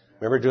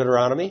 Remember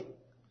Deuteronomy?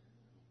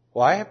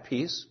 Well, I have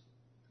peace.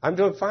 I'm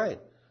doing fine.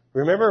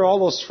 Remember all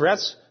those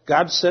threats?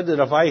 God said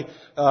that if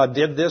I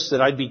did this,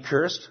 that I'd be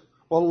cursed.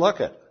 Well,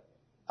 look it.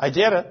 I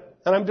did it,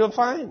 and I'm doing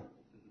fine.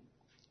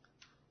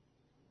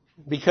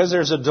 Because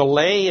there's a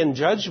delay in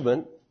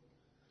judgment,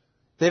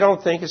 they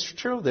don't think it's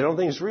true. They don't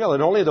think it's real.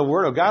 And only the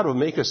Word of God will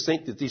make us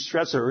think that these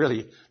threats are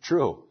really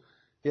true.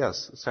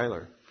 Yes,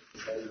 Tyler. The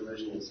same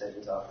version in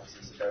Satan's office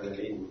is the Garden of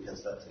Eden,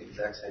 because that's the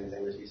exact same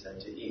thing that he said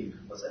to Eve.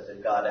 Was that,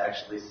 did God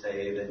actually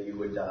say that you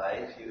would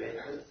die if you ate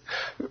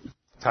it?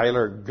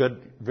 Tyler,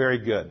 good, very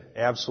good.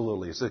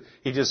 Absolutely. So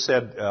he just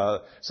said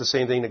it's the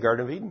same thing in the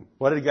Garden of Eden.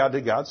 What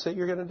did God say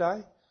you're going to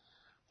die?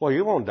 Well,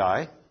 you won't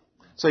die.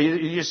 So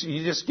you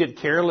just get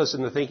careless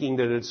in the thinking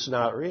that it's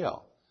not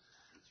real.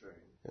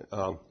 That's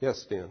right.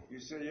 Yes, Dan. You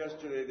said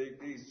yesterday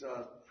these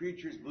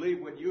preachers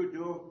believe what you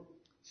do,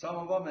 some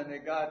of them, and they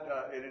got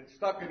it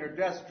stuck in their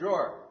desk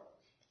drawer.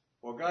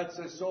 Well, God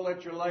says, so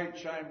let your light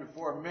shine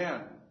before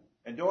men,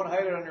 and don't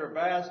hide it under a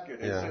basket.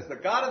 It says, the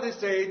God of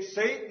this age,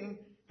 Satan,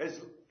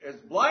 has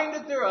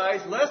blinded their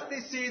eyes, lest they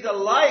see the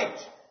light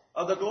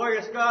of the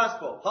glorious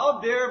gospel.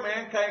 How dare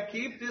mankind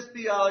keep this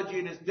theology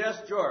in his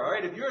desk drawer? All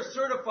right, if you're a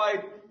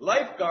certified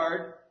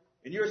lifeguard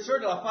and you're a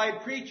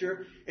certified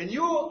preacher and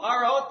you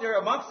are out there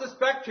amongst the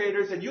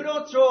spectators and you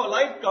don't throw a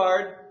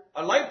lifeguard,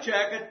 a life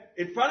jacket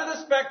in front of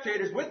the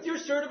spectators with your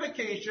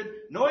certification,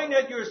 knowing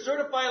that you're a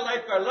certified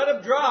lifeguard, let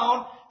them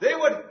drown, they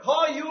would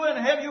call you and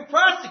have you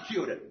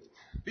prosecuted.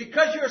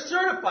 Because you're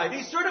certified.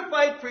 These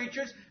certified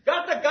preachers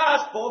got the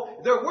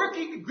gospel. They're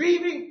working,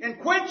 grieving, and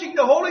quenching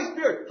the Holy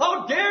Spirit.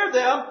 How dare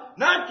them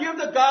not give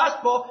the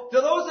gospel to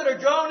those that are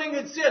drowning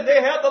in sin?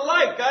 They have the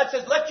light. God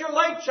says, let your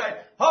light shine.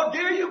 How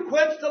dare you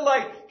quench the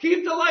light?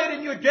 Keep the light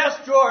in your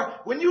desk drawer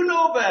when you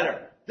know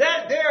better.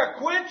 That they are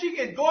quenching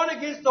and going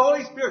against the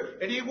Holy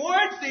Spirit. And he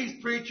warns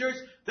these preachers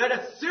that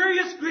it's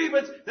serious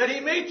grievance, that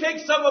he may take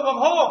some of them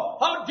home.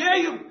 How dare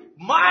you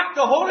mock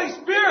the Holy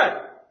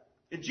Spirit?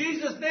 In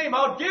Jesus' name,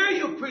 how dare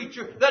you,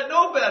 preacher, that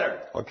know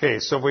better? Okay,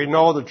 so if we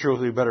know the truth,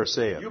 we better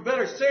say it. You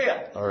better say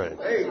it. All right.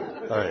 Hey.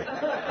 All right.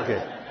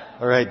 Okay.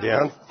 All right,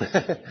 Dan.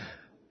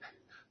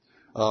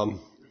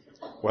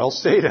 Well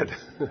stated.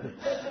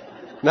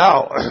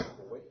 Now,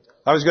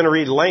 I was going to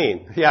read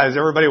Lane. Yeah, is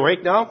everybody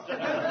awake now?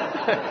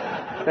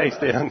 Thanks,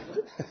 Dan.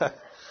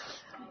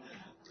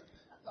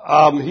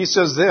 He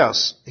says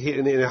this,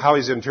 how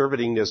he's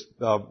interpreting this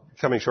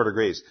coming short of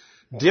grace.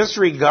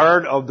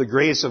 Disregard of the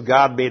grace of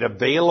God made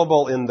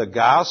available in the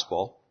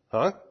gospel,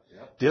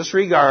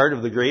 Disregard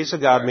of the grace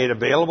of God made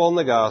available in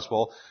the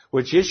gospel,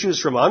 which issues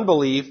from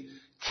unbelief,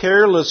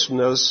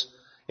 carelessness,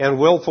 and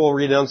willful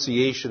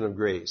renunciation of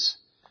grace.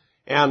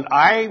 And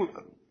I'm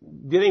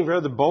getting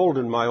rather bold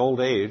in my old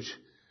age,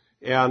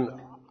 and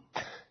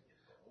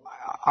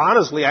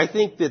honestly, I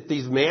think that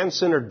these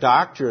man-centered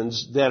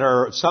doctrines that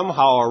are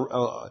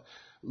somehow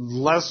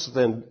less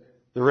than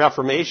the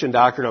Reformation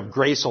doctrine of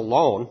grace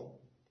alone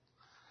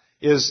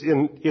is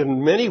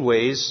in many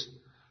ways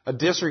a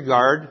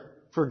disregard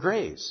for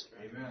grace.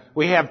 Amen.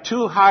 We have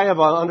too high of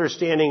an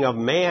understanding of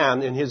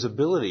man and his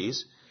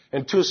abilities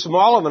and too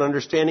small of an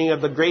understanding of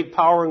the great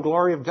power and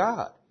glory of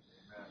God.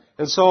 Amen.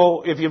 And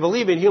so if you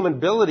believe in human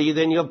ability,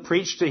 then you'll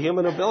preach to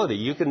human ability.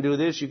 You can do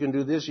this, you can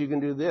do this, you can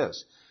do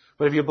this.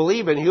 But if you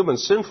believe in human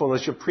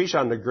sinfulness, you preach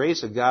on the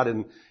grace of God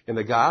in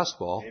the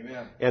gospel.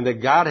 Amen. And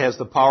that God has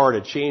the power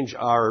to change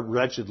our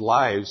wretched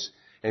lives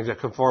and to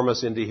conform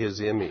us into his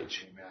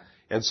image.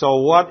 And so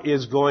what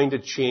is going to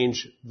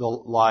change the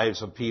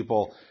lives of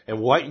people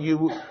and what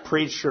you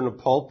preach from the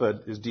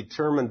pulpit is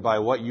determined by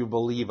what you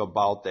believe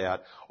about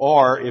that,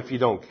 or if you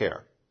don't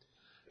care.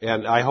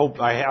 And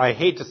I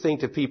hate to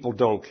think that people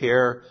don't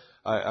care.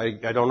 I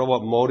don't know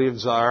what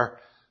motives are,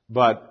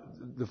 but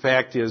the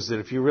fact is that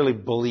if you really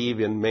believe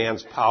in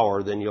man's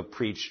power, then you'll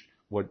preach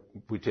what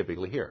we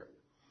typically hear.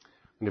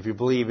 And if you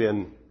believe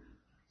in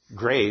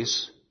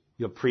grace,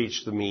 you'll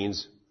preach the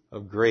means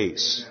of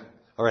grace. Amen.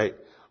 All right.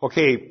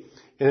 Okay.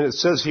 And it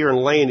says here in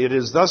Lane, it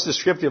is thus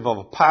descriptive of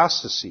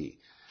apostasy.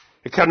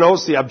 It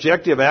connotes the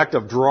objective act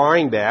of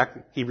drawing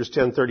back, Hebrews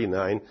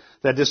 10:39,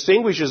 that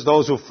distinguishes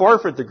those who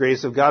forfeit the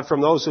grace of God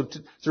from those who,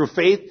 through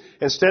faith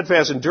and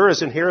steadfast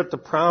endurance, inherit the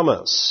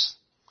promise.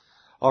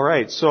 All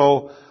right,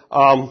 so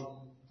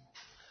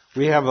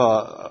we have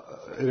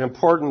an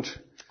important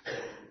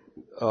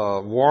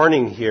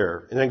warning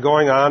here, and then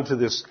going on to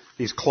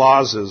these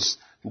clauses.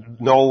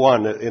 No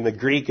one in the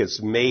Greek,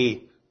 it's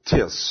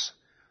metis.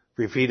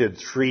 Repeated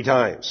 3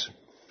 times.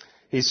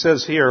 He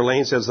says here,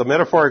 Lane says, the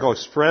metaphorical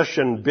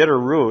expression bitter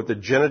root, the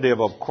genitive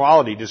of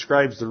quality,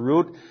 describes the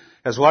root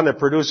as one that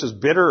produces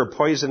bitter or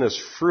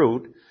poisonous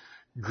fruit.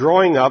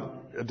 Growing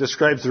up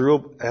describes the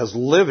root as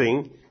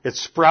living. It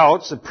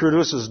sprouts. It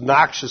produces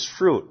noxious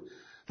fruit.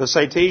 The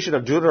citation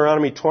of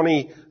Deuteronomy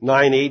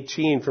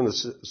 29:18 from the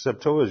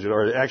Septuagint,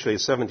 or actually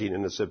 17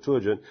 in the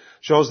Septuagint,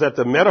 shows that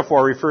the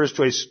metaphor refers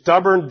to a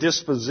stubborn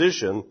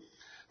disposition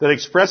that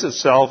expresses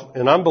itself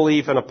in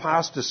unbelief and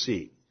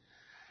apostasy.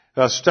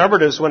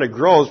 Stubbornness, when it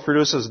grows,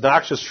 produces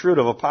noxious fruit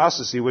of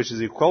apostasy, which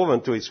is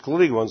equivalent to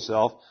excluding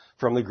oneself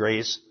from the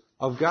grace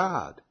of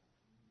God.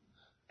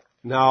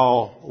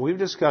 Now, we've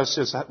discussed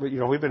this,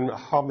 we've been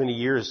how many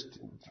years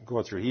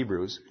going through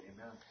Hebrews?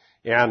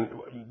 And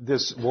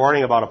this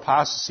warning about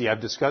apostasy, I've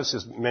discussed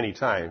this many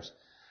times.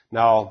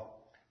 Now,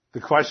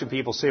 the question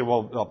people say,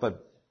 well,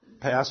 but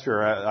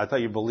Pastor, I thought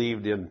you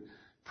believed in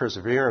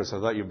perseverance. I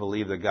thought you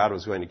believed that God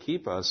was going to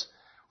keep us.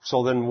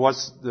 So then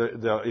what's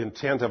the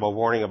intent of a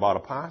warning about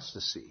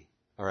apostasy?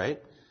 All right?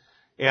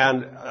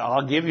 And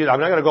I'm not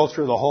going to go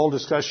through the whole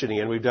discussion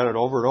again. We've done it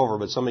over and over,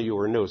 but some of you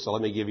were new, so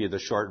let me give you the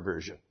short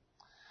version.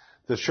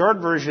 The short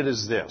version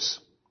is this.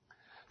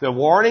 The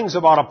warnings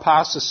about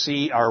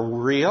apostasy are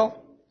real,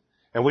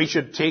 and we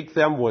should take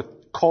them with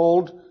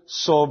cold,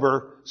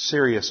 sober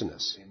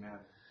seriousness. Amen.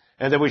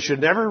 And that we should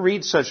never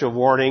read such a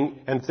warning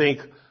and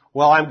think,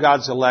 well, I'm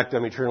God's elect,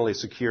 I'm eternally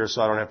secure,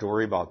 so I don't have to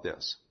worry about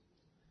this.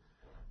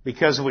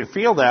 Because if we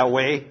feel that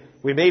way,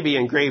 we may be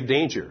in grave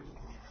danger.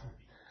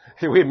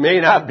 We may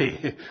not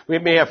be. We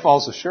may have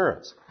false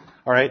assurance.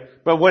 All right?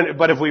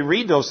 But if we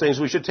read those things,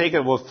 we should take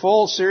it with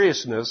full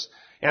seriousness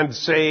and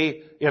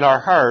say in our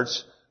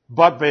hearts,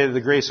 but by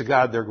the grace of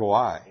God, there go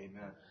I.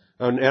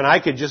 And I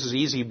could just as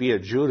easily be a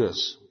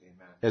Judas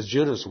as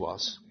Judas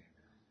was.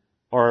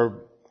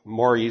 Or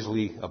more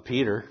easily a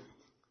Peter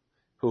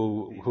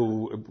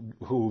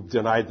who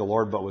denied the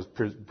Lord but was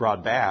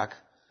brought back.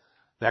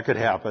 That could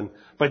happen.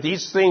 But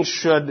these things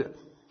should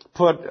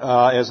put,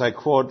 as I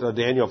quote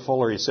Daniel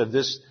Fuller, he said,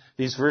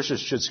 these verses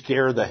should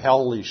scare the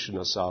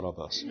hellishness out of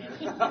us.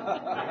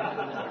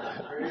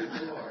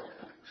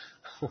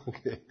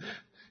 Okay.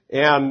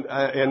 And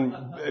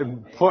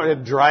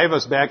drive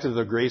us back to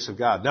the grace of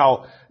God.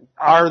 Now,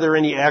 are there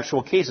any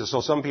actual cases?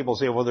 So some people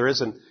say, well, there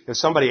isn't. If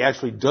somebody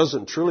actually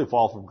doesn't truly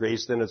fall from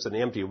grace, then it's an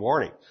empty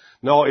warning.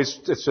 No, it's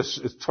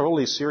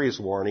totally serious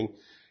warning,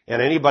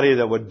 and anybody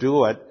that would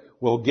do it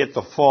will get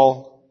the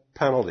full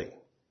penalty.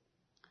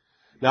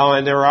 Now,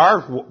 and there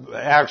are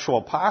actual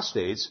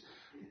apostates,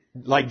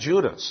 like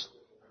Judas.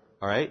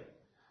 All right?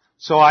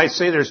 So I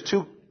say there's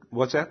two,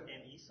 what's that?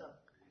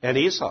 And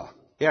Esau.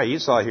 Yeah,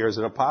 Esau here is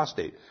an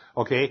apostate.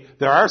 Okay?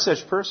 There are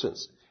such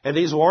persons. And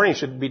these warnings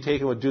should be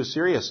taken with due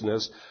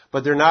seriousness,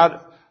 but they're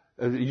not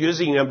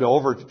using them to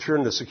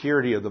overturn the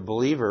security of the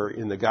believer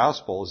in the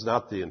gospel is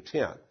not the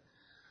intent.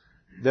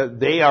 That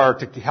they are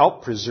to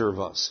help preserve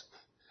us.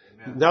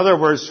 Amen. In other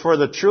words, for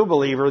the true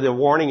believer, the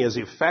warning is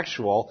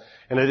effectual,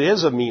 and it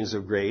is a means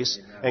of grace,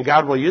 Amen. And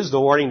God will use the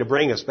warning to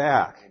bring us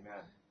back, Amen.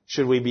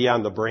 Should we be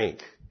on the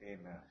brink.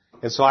 Amen.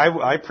 And so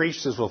I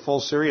preach this with full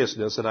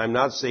seriousness, and I'm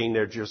not saying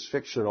they're just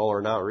fictional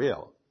or not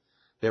real.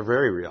 They're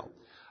very real.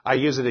 I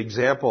use an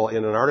example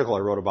in an article I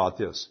wrote about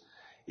this.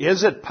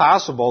 Is it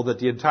possible that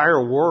the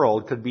entire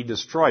world could be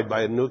destroyed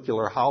by a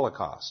nuclear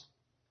holocaust?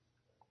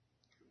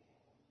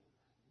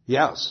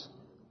 Yes.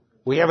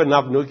 We have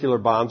enough nuclear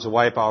bombs to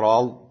wipe out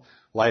all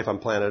life on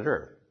planet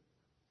Earth.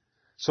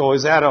 So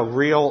is that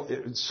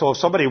so if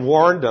somebody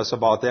warned us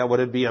about that, would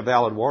it be a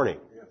valid warning?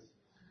 Yes.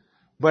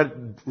 But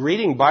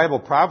reading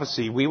Bible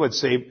prophecy, we would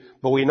say,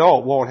 but we know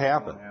it won't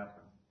happen.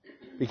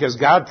 Because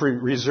God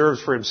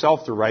reserves for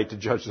himself the right to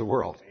judge the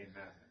world.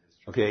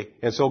 Okay?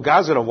 And so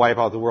God's going to wipe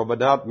out the world, but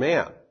not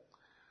man.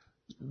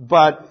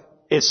 But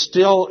it's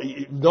still,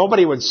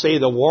 nobody would say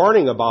the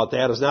warning about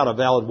that is not a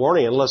valid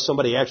warning unless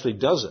somebody actually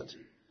does it.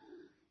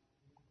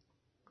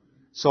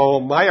 So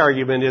my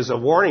argument is that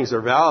warnings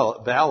are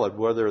valid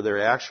whether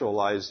they're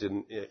actualized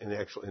in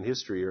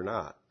history or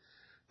not.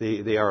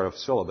 They are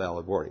still a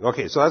valid warning.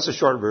 Okay, so that's a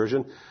short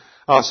version.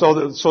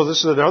 So this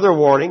is another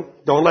warning.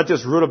 Don't let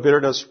this root of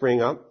bitterness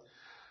spring up.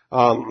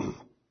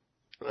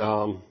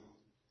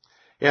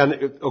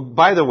 And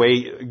by the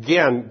way,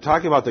 again,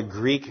 talking about the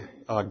Greek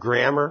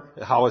grammar,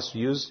 how it's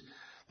used,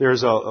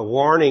 there's a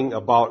warning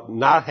about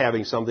not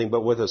having something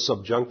but with a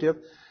subjunctive.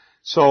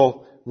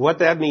 So what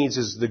that means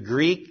is the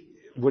Greek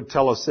would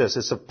tell us this.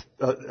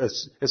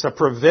 It's a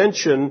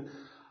prevention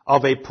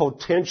of a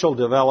potential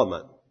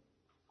development.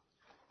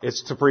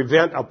 It's to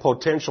prevent a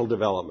potential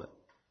development,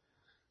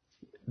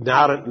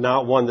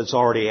 not one that's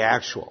already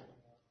actual.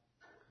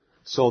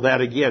 So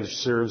that again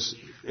serves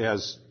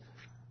as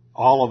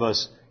all of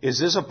us. Is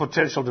this a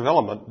potential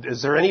development?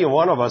 Is there any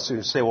one of us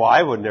who say, well,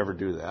 I would never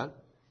do that?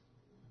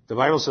 The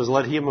Bible says,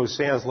 let him who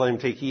stands, let him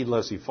take heed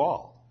lest he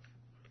fall.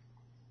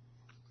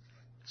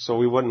 So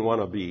we wouldn't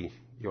want to be,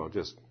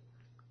 just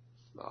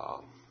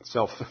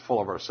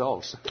full of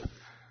ourselves.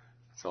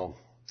 So, all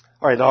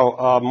right,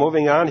 now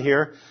moving on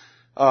here.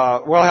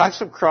 Well, I have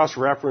some cross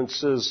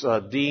references.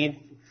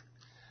 Dean,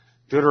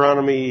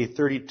 Deuteronomy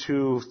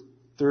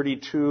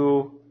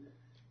 32:32.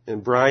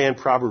 And Brian,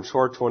 Proverbs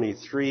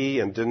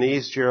 4:23, and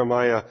Denise,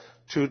 Jeremiah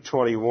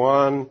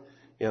 2:21,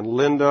 and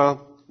Linda,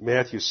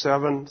 Matthew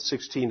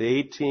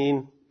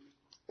 7:16-18,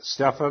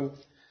 Stephan,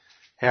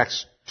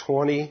 Acts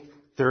 20,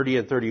 30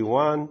 and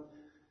 31.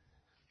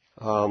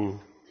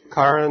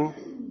 Karen,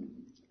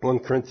 1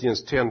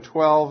 Corinthians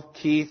 10:12.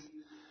 Keith,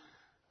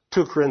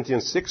 2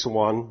 Corinthians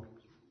 6:1.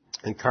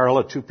 And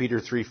Carla, 2 Peter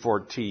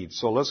 3:14.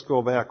 So let's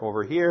go back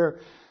over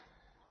here.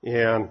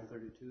 And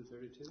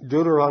 32.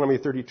 Deuteronomy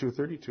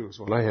 32:32 is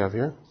what I have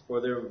here. For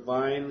their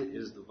vine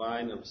is the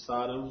vine of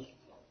Sodom,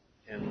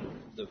 and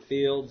the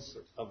fields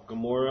of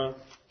Gomorrah.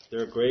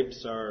 Their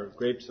grapes are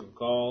grapes of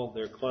gall.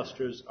 Their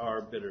clusters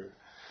are bitter.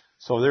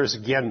 So there's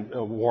again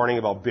a warning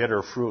about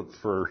bitter fruit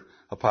for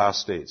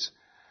apostates.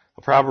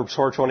 Proverbs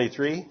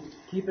 4:23.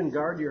 Keep and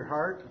guard your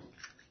heart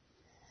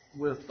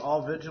with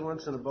all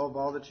vigilance, and above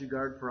all that you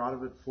guard, for out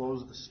of it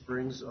flows the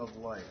springs of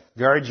life.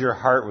 Guard your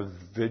heart with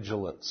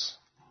vigilance.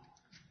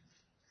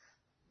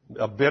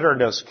 A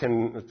bitterness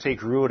can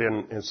take root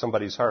in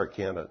somebody's heart,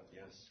 can't it?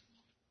 Yes.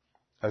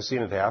 I've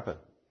seen it happen.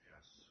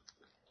 Yes.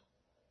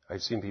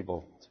 I've seen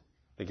people,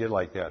 they get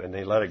like that, and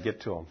they let it get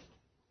to them.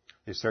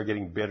 They start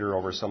getting bitter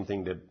over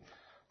something that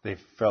they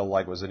felt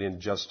like was an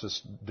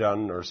injustice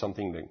done or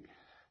something that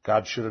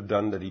God should have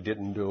done that he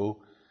didn't do,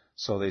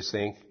 so they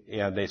think,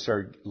 and they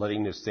start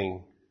letting this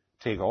thing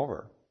take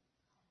over.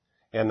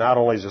 And not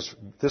only is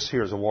this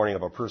here is a warning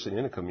of a person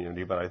in a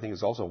community, but I think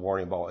it's also a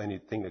warning about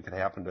anything that could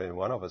happen to any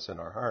one of us in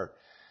our heart.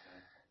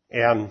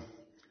 And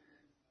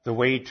the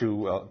way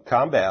to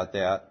combat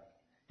that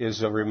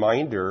is a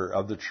reminder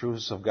of the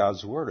truths of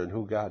God's Word and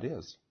who God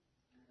is.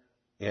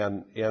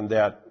 And it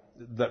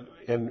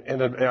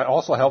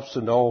also helps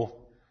to know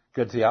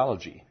good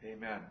theology.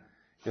 Amen.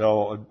 You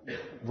know,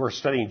 we're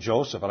studying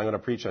Joseph, and I'm going to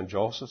preach on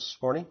Joseph this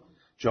morning.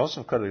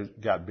 Joseph could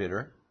have got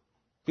bitter.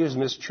 He was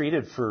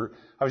mistreated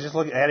I was just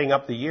adding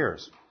up the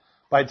years.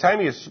 By the time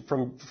he was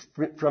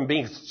from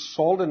being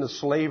sold into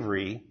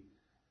slavery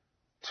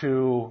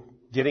to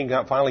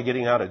finally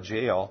getting out of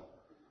jail,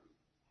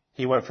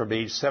 he went from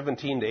age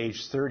 17 to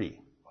age 30.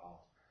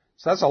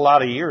 So that's a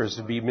lot of years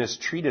to be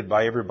mistreated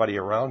by everybody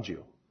around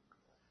you.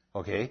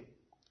 Okay?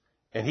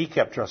 And he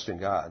kept trusting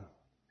God.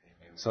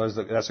 So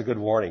that's a good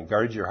warning.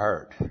 Guard your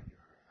heart.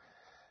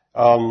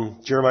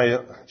 Jeremiah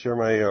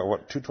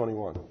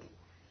 2:21.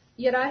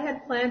 Yet I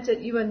had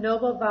planted you a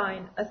noble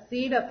vine, a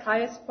seed of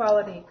highest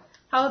quality.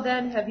 How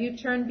then have you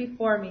turned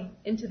before me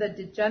into the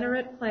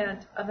degenerate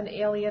plant of an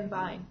alien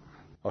vine?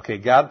 Okay,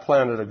 God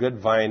planted a good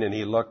vine, and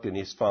he looked and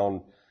he's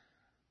found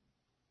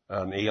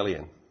an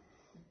alien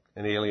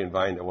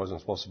vine that wasn't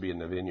supposed to be in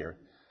the vineyard.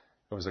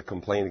 It was a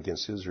complaint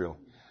against Israel.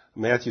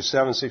 Matthew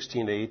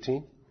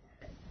 7:16-18.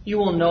 You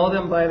will know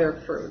them by their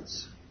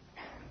fruits.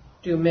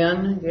 Do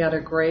men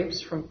gather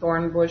grapes from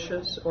thorn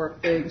bushes or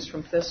figs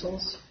from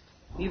thistles?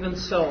 Even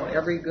so,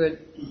 every good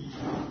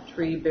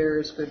tree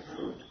bears good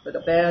fruit, but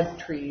a bad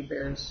tree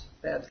bears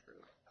bad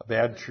fruit. A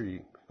bad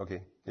tree,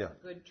 okay, yeah.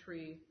 A good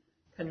tree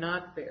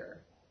cannot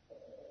bear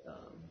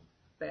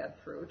bad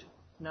fruit,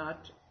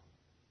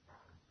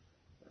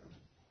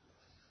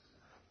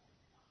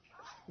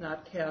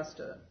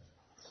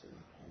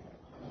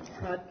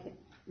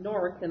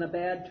 nor can a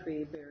bad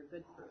tree bear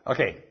good fruit.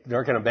 Okay,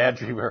 nor can a bad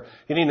tree bear.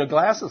 You need new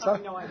glasses, huh?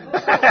 No, I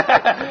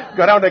don't.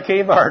 Go down to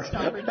Kmart.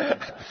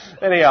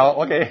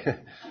 Anyhow, okay.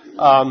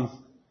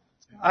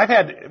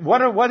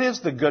 What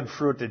is the good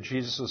fruit that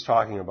Jesus is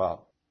talking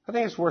about? I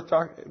think it's worth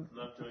talking.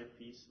 Love, joy,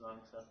 peace,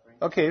 long suffering.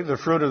 Okay, the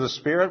fruit of the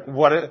Spirit.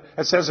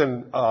 It says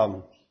in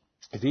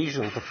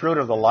Ephesians, the fruit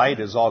of the light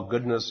is all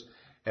goodness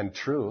and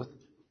truth.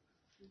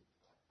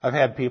 I've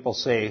had people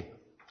say,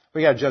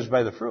 we got to judge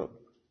by the fruit.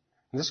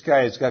 And this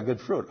guy has got good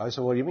fruit. I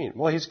said, what do you mean?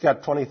 Well, he's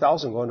got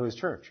 20,000 going to his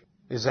church.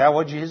 Is that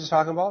what Jesus is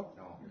talking about?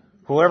 No.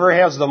 Whoever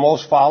has the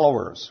most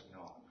followers.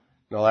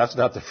 No, that's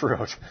not the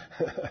fruit.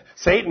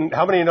 Satan,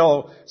 how many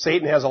know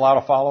Satan has a lot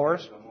of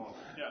followers?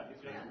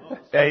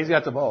 Yeah, he's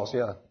got the most,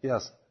 yeah.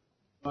 Yes.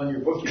 On your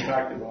book, you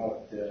talked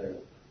about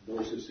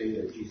those who say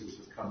that Jesus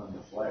has come in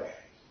the flesh.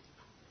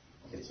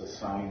 It's a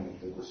sign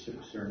of the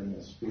discerning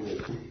of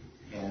spirit,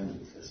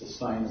 and it's a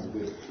sign of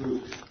good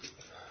fruit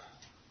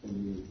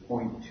when you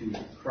point to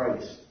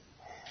Christ.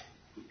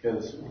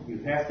 Because you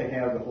have to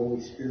have the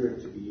Holy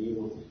Spirit to be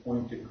able to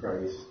point to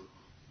Christ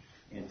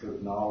and to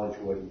acknowledge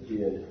what he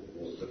did,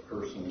 the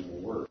person and the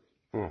work.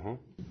 Mm-hmm.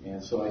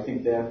 And so I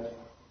think that,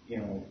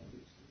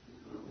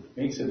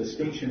 makes a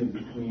distinction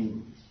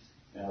between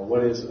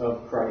what is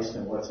of Christ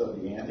and what's of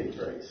the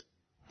Antichrist.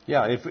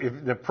 Yeah, if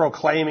the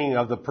proclaiming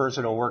of the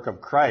person and work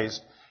of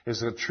Christ is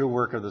the true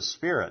work of the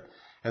Spirit,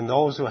 and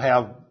those who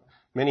have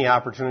many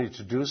opportunities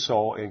to do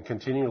so and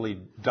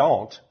continually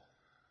don't,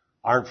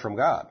 aren't from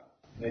God.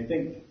 And I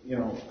think, you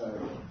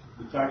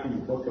talk in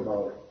your book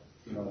about,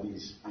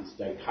 these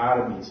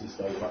dichotomies, these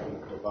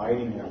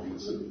dividing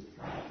areas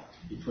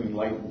between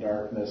light and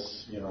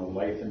darkness,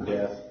 life and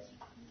death.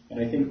 And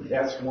I think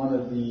that's one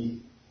of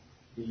the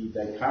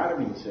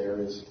dichotomies there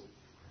is,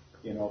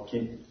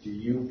 do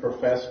you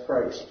profess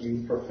Christ? Do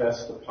you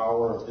profess the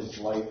power of his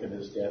life and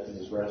his death and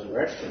his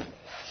resurrection?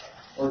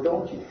 Or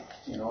don't you?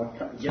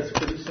 It gets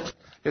pretty simple.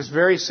 It's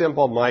very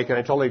simple, Mike, and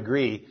I totally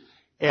agree.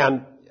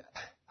 And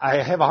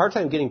I have a hard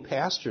time getting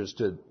pastors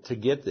to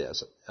get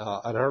this.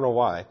 I don't know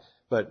why,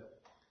 but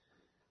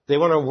They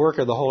want to work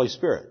of the Holy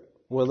Spirit.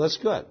 Well, that's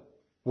good.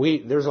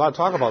 There's a lot of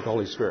talk about the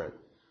Holy Spirit.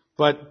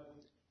 But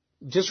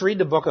just read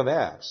the book of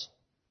Acts.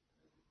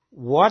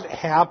 What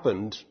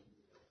happened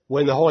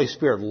when the Holy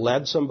Spirit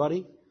led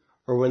somebody,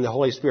 or when the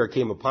Holy Spirit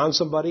came upon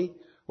somebody,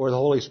 or the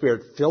Holy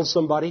Spirit filled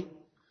somebody?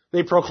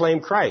 They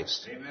proclaimed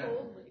Christ. Amen.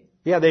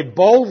 Yeah, they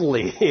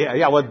boldly,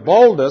 with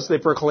boldness, they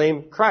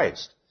proclaim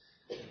Christ.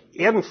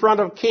 In front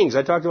of kings.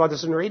 I talked about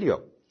this in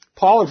radio.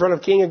 Paul in front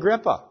of King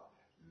Agrippa.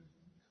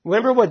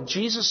 Remember what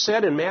Jesus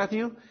said in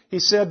Matthew? He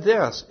said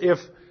this,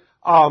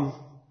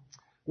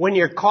 when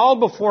you're called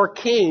before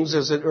kings,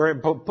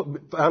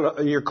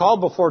 you're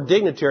called before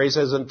dignitaries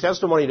as a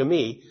testimony to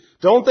me,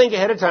 don't think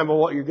ahead of time about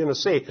what you're going to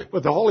say,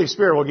 but the Holy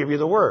Spirit will give you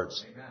the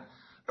words.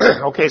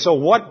 Okay, so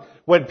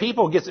when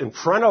people get in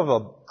front of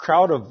a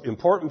crowd of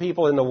important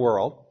people in the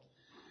world,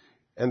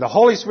 and the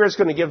Holy Spirit's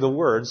going to give the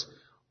words,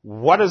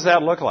 what does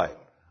that look like?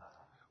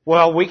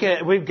 Well,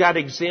 we've got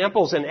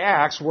examples in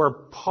Acts where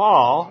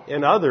Paul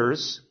and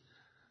others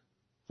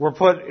were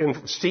put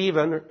in,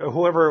 Stephen,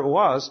 whoever it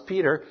was,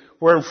 Peter,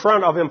 were in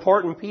front of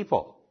important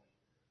people.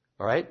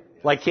 All right?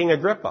 Like King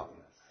Agrippa.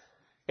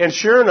 And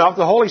sure enough,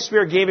 the Holy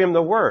Spirit gave him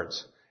the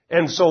words.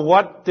 And so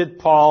what did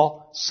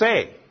Paul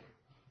say?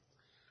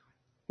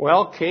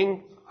 Well,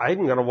 King,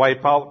 I'm going to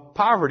wipe out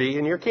poverty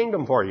in your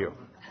kingdom for you.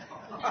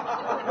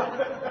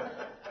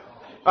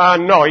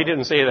 No, he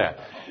didn't say that.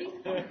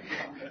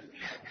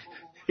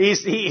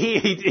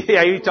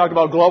 He talked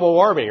about global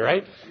warming,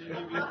 right?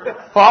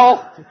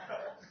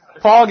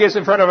 Paul gets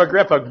in front of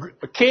Agrippa.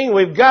 King,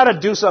 we've got to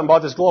do something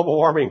about this global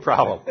warming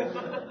problem.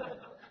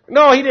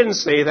 No, he didn't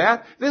say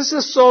that. This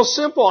is so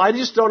simple. I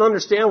just don't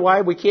understand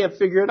why we can't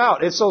figure it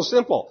out. It's so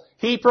simple.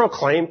 He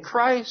proclaimed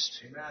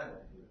Christ.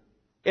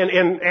 Amen.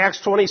 In Acts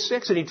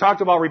 26, and he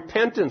talked about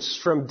repentance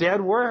from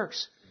dead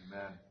works.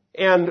 Amen.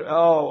 And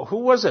who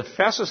was it?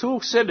 Festus? Who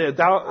said it?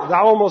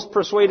 Thou almost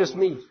persuadest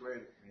me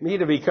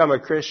to become a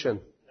Christian.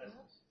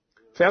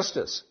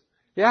 Festus.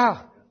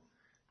 Yeah.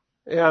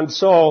 And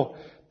so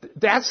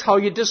that's how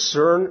you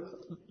discern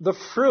the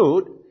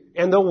fruit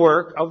and the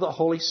work of the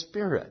Holy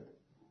Spirit.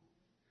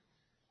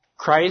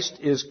 Christ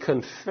is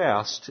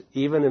confessed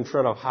even in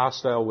front of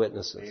hostile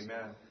witnesses.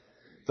 Amen.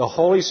 The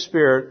Holy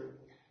Spirit,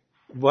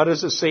 what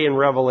does it say in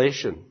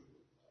Revelation?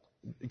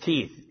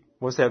 Keith,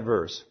 what's that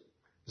verse?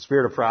 The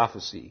Spirit of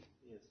prophecy.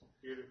 Yes, the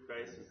Spirit of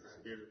Christ is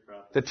the Spirit of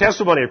prophecy. The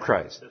testimony of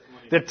Christ.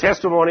 The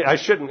testimony, I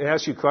shouldn't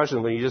ask you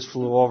questions when you just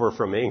flew over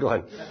from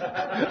England.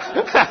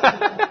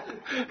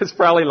 It's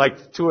probably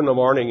like 2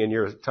 a.m. in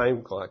your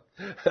time clock.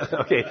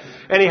 Okay.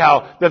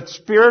 Anyhow, the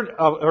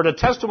the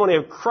testimony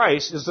of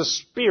Christ is the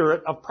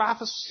spirit of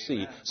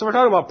prophecy. So we're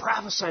talking about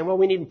prophesying. Well,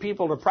 we need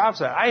people to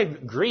prophesy. I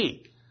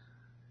agree.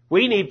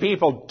 We need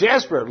people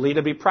desperately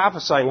to be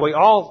prophesying. We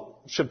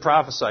all should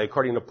prophesy,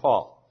 according to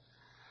Paul.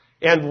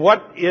 And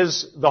what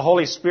is the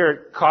Holy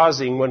Spirit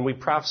causing when we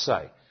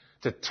prophesy?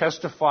 To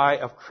testify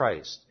of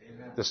Christ.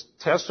 Amen. The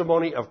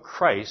testimony of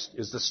Christ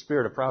is the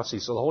spirit of prophecy.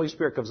 So the Holy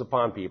Spirit comes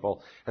upon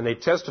people, and they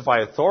testify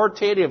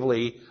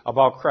authoritatively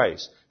about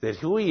Christ. That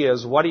who He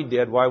is, what He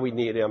did, why we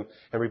need Him,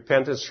 and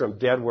repentance from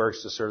dead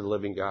works to serve the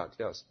living God.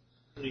 Yes?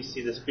 We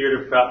see the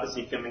spirit of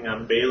prophecy coming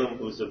on Balaam,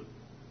 who's a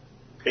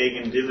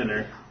pagan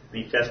diviner,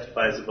 and he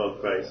testifies about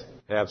Christ.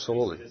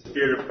 Absolutely. The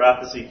spirit of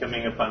prophecy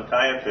coming upon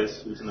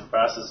Caiaphas, who's in the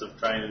process of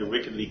trying to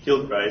wickedly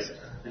kill Christ,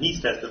 and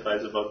he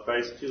testifies about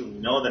Christ too. We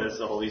know that it's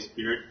the Holy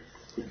Spirit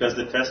because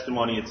the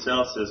testimony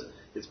itself says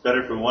it's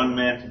better for one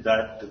man to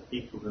die for the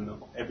people than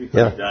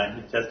everybody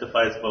die. He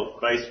testifies about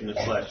Christ in the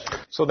flesh.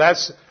 So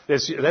that's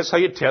how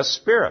you test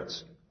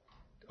spirits.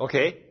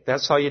 Okay?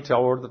 That's how you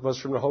tell what's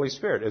from the Holy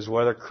Spirit, is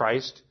whether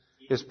Christ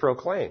is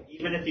proclaimed.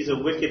 Even if he's a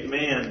wicked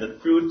man, the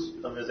fruits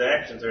of his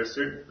actions are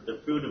certain.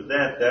 The fruit of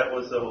that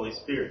was the Holy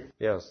Spirit.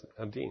 Yes,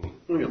 Dean.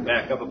 I'm going to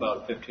back up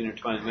about 15 or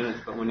 20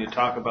 minutes, but when you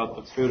talk about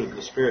the fruit of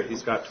the Spirit,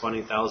 he's got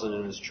 20,000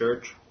 in his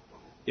church.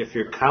 If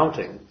you're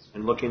counting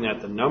and looking at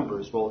the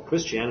numbers, well,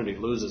 Christianity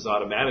loses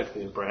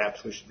automatically, and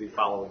perhaps we should be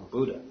following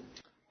Buddha.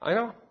 I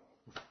know.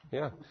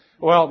 Yeah.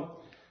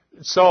 Well,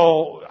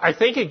 so I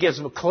think it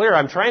gets clear.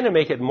 I'm trying to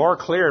make it more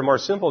clear and more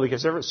simple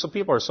because some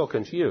people are so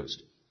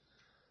confused.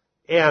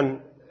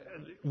 And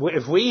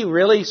if we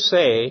really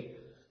say,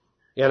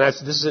 and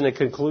this is in the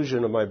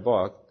conclusion of my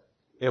book,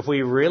 if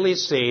we really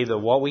say that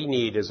what we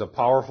need is a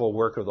powerful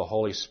work of the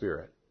Holy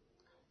Spirit,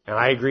 and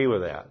I agree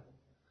with that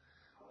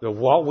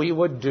what we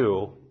would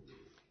do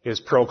is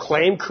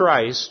proclaim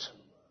Christ,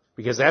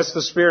 because that's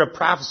the spirit of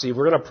prophecy. If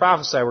we're going to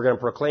prophesy, we're going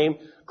to proclaim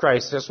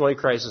Christ, testimony of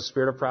Christ, the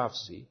spirit of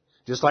prophecy,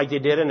 just like they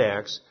did in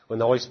Acts when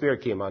the Holy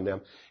Spirit came on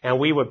them. And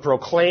we would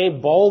proclaim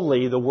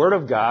boldly the Word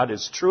of God,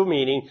 its true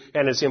meaning,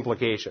 and its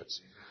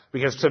implications.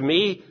 Because to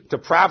me, to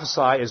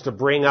prophesy is to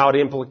bring out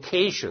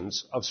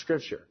implications of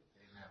Scripture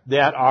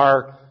that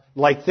are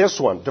like this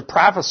one. To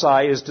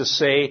prophesy is to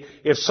say,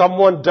 if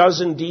someone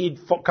does indeed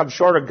come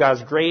short of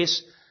God's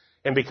grace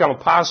and become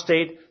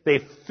apostate, they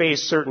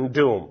face certain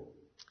doom.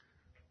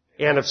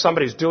 And if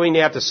somebody's doing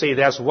that, to say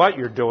that's what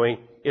you're doing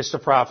is to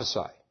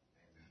prophesy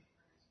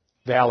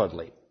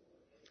validly.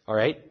 All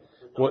right?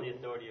 all the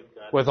authority of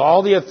God. With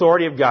all the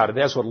authority of God. And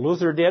that's what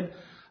Luther did.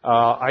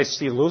 I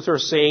see Luther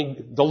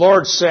saying, the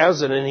Lord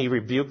says, and then he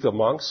rebuked the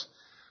monks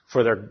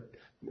for their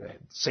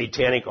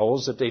satanic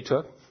oaths that they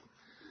took.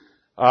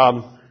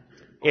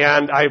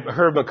 And I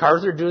heard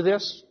MacArthur do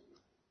this.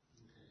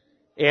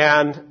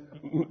 And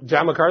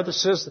John MacArthur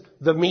says,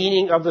 the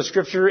meaning of the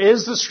Scripture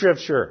is the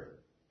Scripture.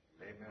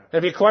 Amen.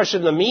 If you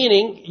question the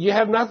meaning, you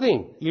have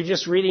nothing. You're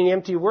just reading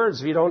empty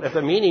words. If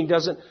the meaning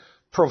doesn't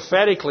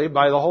prophetically,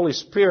 by the Holy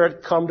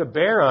Spirit, come to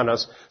bear on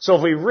us. So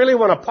if we really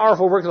want a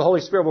powerful work of the Holy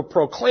Spirit, we'll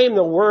proclaim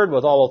the Word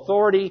with all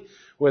authority,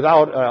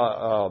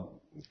 without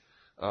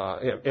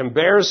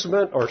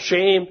embarrassment or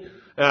shame,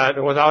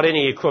 without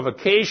any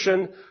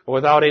equivocation,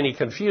 without any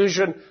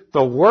confusion.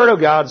 The Word of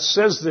God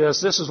says this.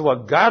 This is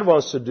what God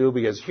wants to do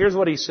because here's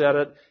what He said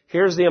it.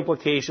 Here's the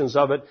implications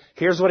of it.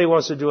 Here's what He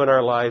wants to do in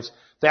our lives.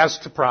 That's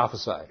to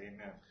prophesy. Amen.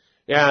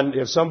 And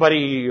if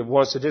somebody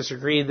wants to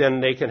disagree,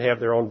 then they can have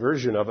their own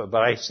version of it.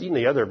 But I've seen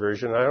the other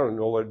version. I don't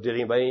know what did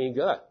anybody any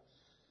good.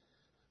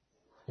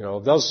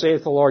 Thus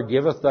saith the Lord,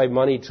 giveth thy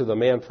money to the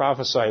man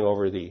prophesying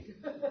over thee.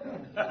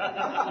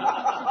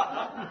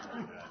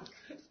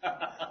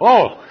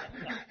 Oh,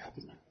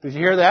 did you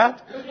hear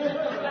that?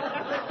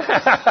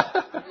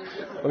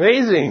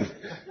 Amazing.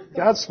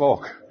 God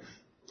spoke.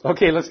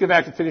 Okay, let's get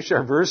back to finish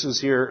our verses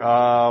here.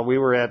 We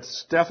were at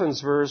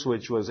Stephen's verse,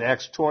 which was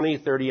Acts 20,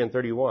 30, and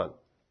 31.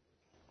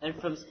 And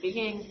from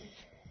speaking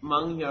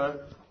among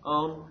your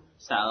own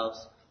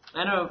selves,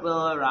 men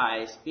will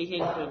arise,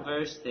 speaking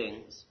perverse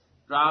things,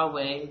 draw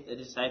away the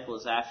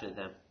disciples after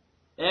them.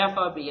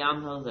 Therefore be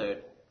on the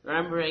alert,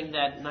 remembering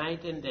that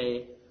night and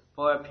day,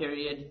 for a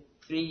period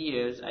 3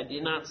 years, I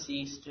did not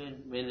cease to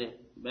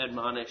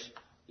admonish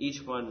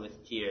each one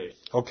with tears.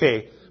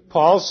 Okay,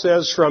 Paul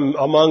says from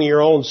among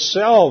your own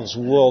selves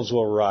wolves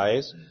will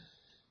rise.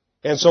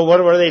 And so what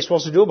are they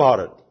supposed to do about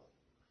it?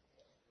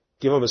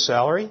 Give them a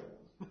salary?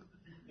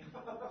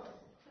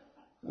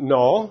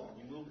 No.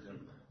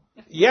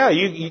 Yeah,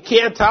 you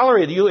can't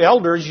tolerate it. You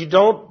elders, you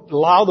don't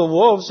allow the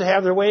wolves to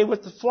have their way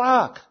with the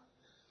flock.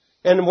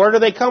 And where do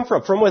they come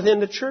from? From within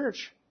the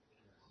church.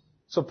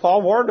 So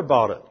Paul warned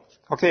about it.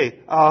 Okay,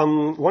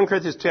 1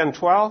 Corinthians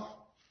 10:12.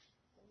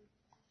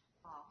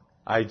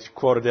 I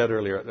quoted that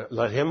earlier.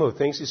 Let him who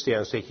thinks he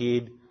stands take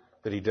heed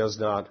that he does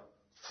not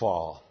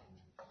fall.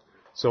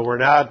 So we're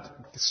not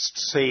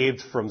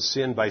saved from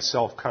sin by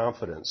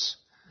self-confidence.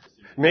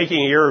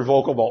 Making an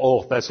irrevocable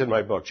oath, that's in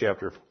my book,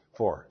 chapter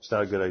 4. It's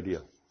not a good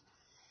idea.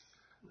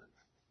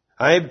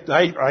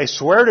 I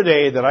swear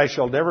today that I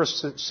shall never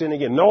sin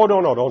again. No,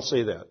 don't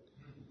say that.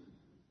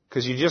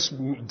 Because you just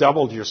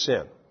doubled your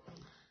sin.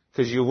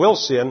 Because you will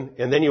sin,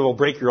 and then you will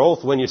break your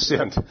oath when you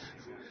sinned.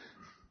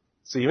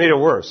 So you made it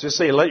worse. Just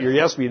say, let your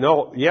yes be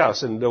no,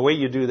 yes. And the way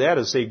you do that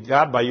is say,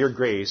 God, by your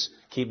grace,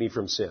 keep me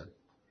from sin.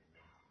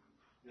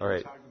 All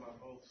right.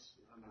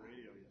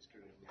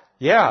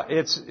 Yeah,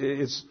 it's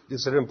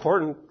an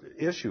important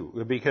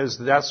issue because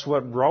that's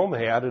what Rome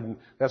had and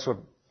that's what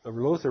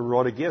Luther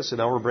wrote against, and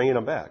now we're bringing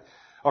them back.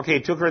 Okay,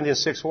 2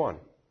 Corinthians 6:1.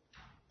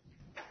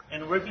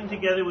 And working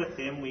together with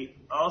him, we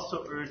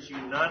also urge you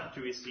not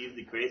to receive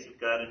the grace of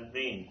God in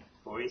vain.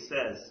 For he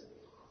says,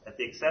 at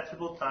the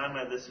acceptable time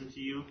I listened to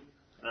you,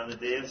 and on the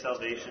day of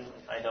salvation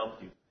I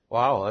helped you.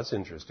 Wow, that's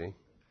interesting.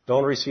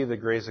 Don't receive the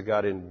grace of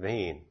God in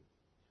vain.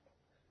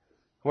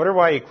 I wonder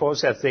why he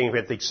quotes that thing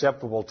at the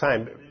acceptable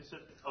time.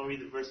 I'll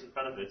read the verse in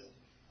front of us.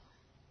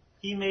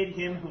 He made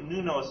him who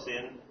knew no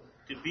sin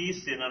to be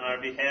sin on our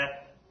behalf,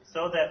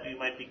 so that we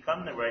might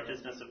become the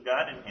righteousness of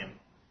God in him.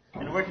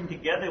 And working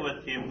together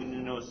with him who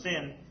knew no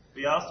sin,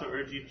 we also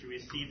urge you to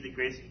receive the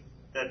grace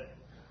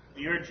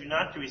we urge you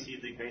not to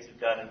receive the grace of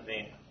God in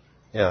vain.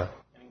 Yeah.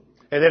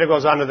 And then it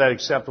goes on to that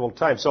acceptable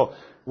time. So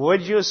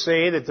would you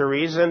say that the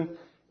reason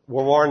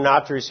we're warned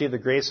not to receive the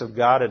grace of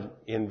God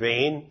in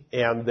vain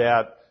and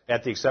that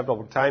at the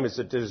acceptable time is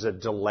that there's a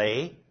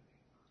delay?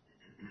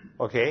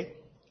 Okay?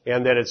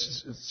 And that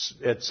it's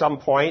at some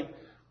point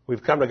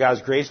we've come to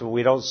God's grace but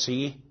we don't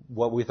see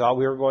what we thought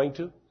we were going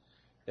to.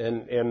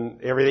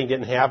 And everything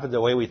didn't happen the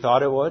way we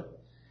thought it would.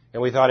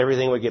 And we thought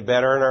everything would get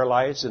better in our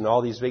lives and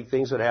all these big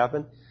things would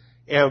happen.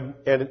 And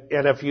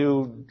if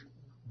you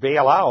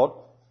bail out,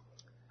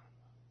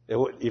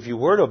 if you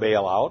were to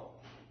bail out,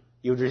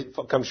 you would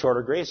come short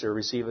of grace or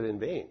receive it in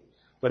vain.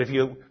 But if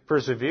you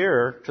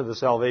persevere to the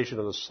salvation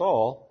of the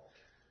soul,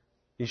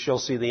 you shall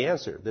see the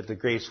answer, that the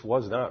grace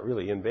was not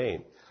really in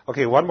vain.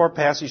 Okay, one more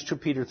passage, 2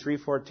 Peter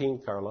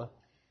 3:14, Carla.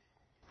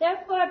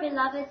 Therefore,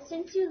 beloved,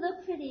 since you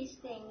look for these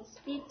things,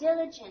 be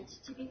diligent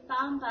to be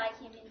found by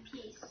him in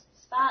peace,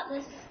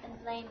 spotless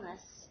and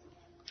blameless.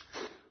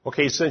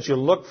 Okay, since you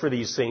look for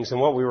these things, and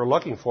what we were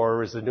looking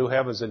for is the new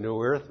heavens and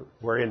new earth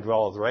wherein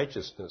dwelleth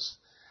righteousness,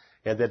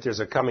 and that there's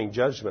a coming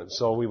judgment.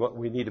 So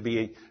we need to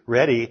be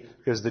ready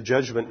because the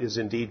judgment is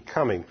indeed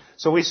coming.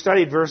 So we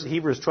studied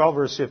Hebrews 12,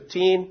 verse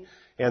 15,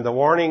 and the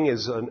warning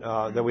is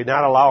that we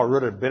not allow a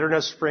root of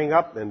bitterness spring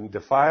up and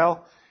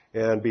defile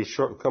and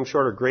come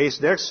short of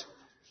grace. Next,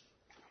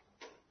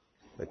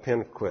 my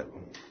pen quit.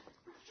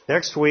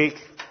 Next week,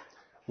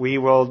 we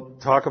will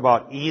talk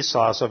about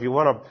Esau. So if you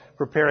want to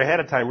prepare ahead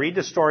of time, read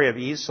the story of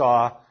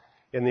Esau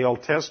in the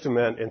Old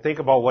Testament and think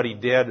about what he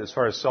did as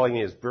far as selling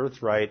his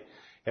birthright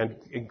and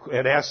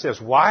ask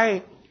this,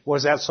 why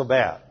was that so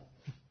bad?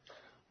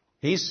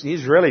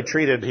 He's really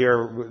treated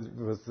here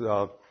with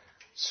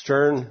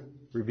stern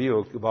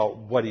rebuke about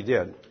what he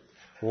did.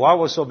 What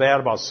was so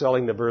bad about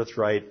selling the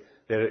birthright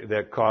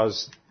that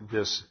caused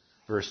this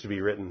verse to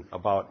be written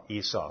about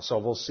Esau? So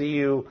we'll see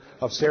you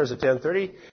upstairs at 10:30.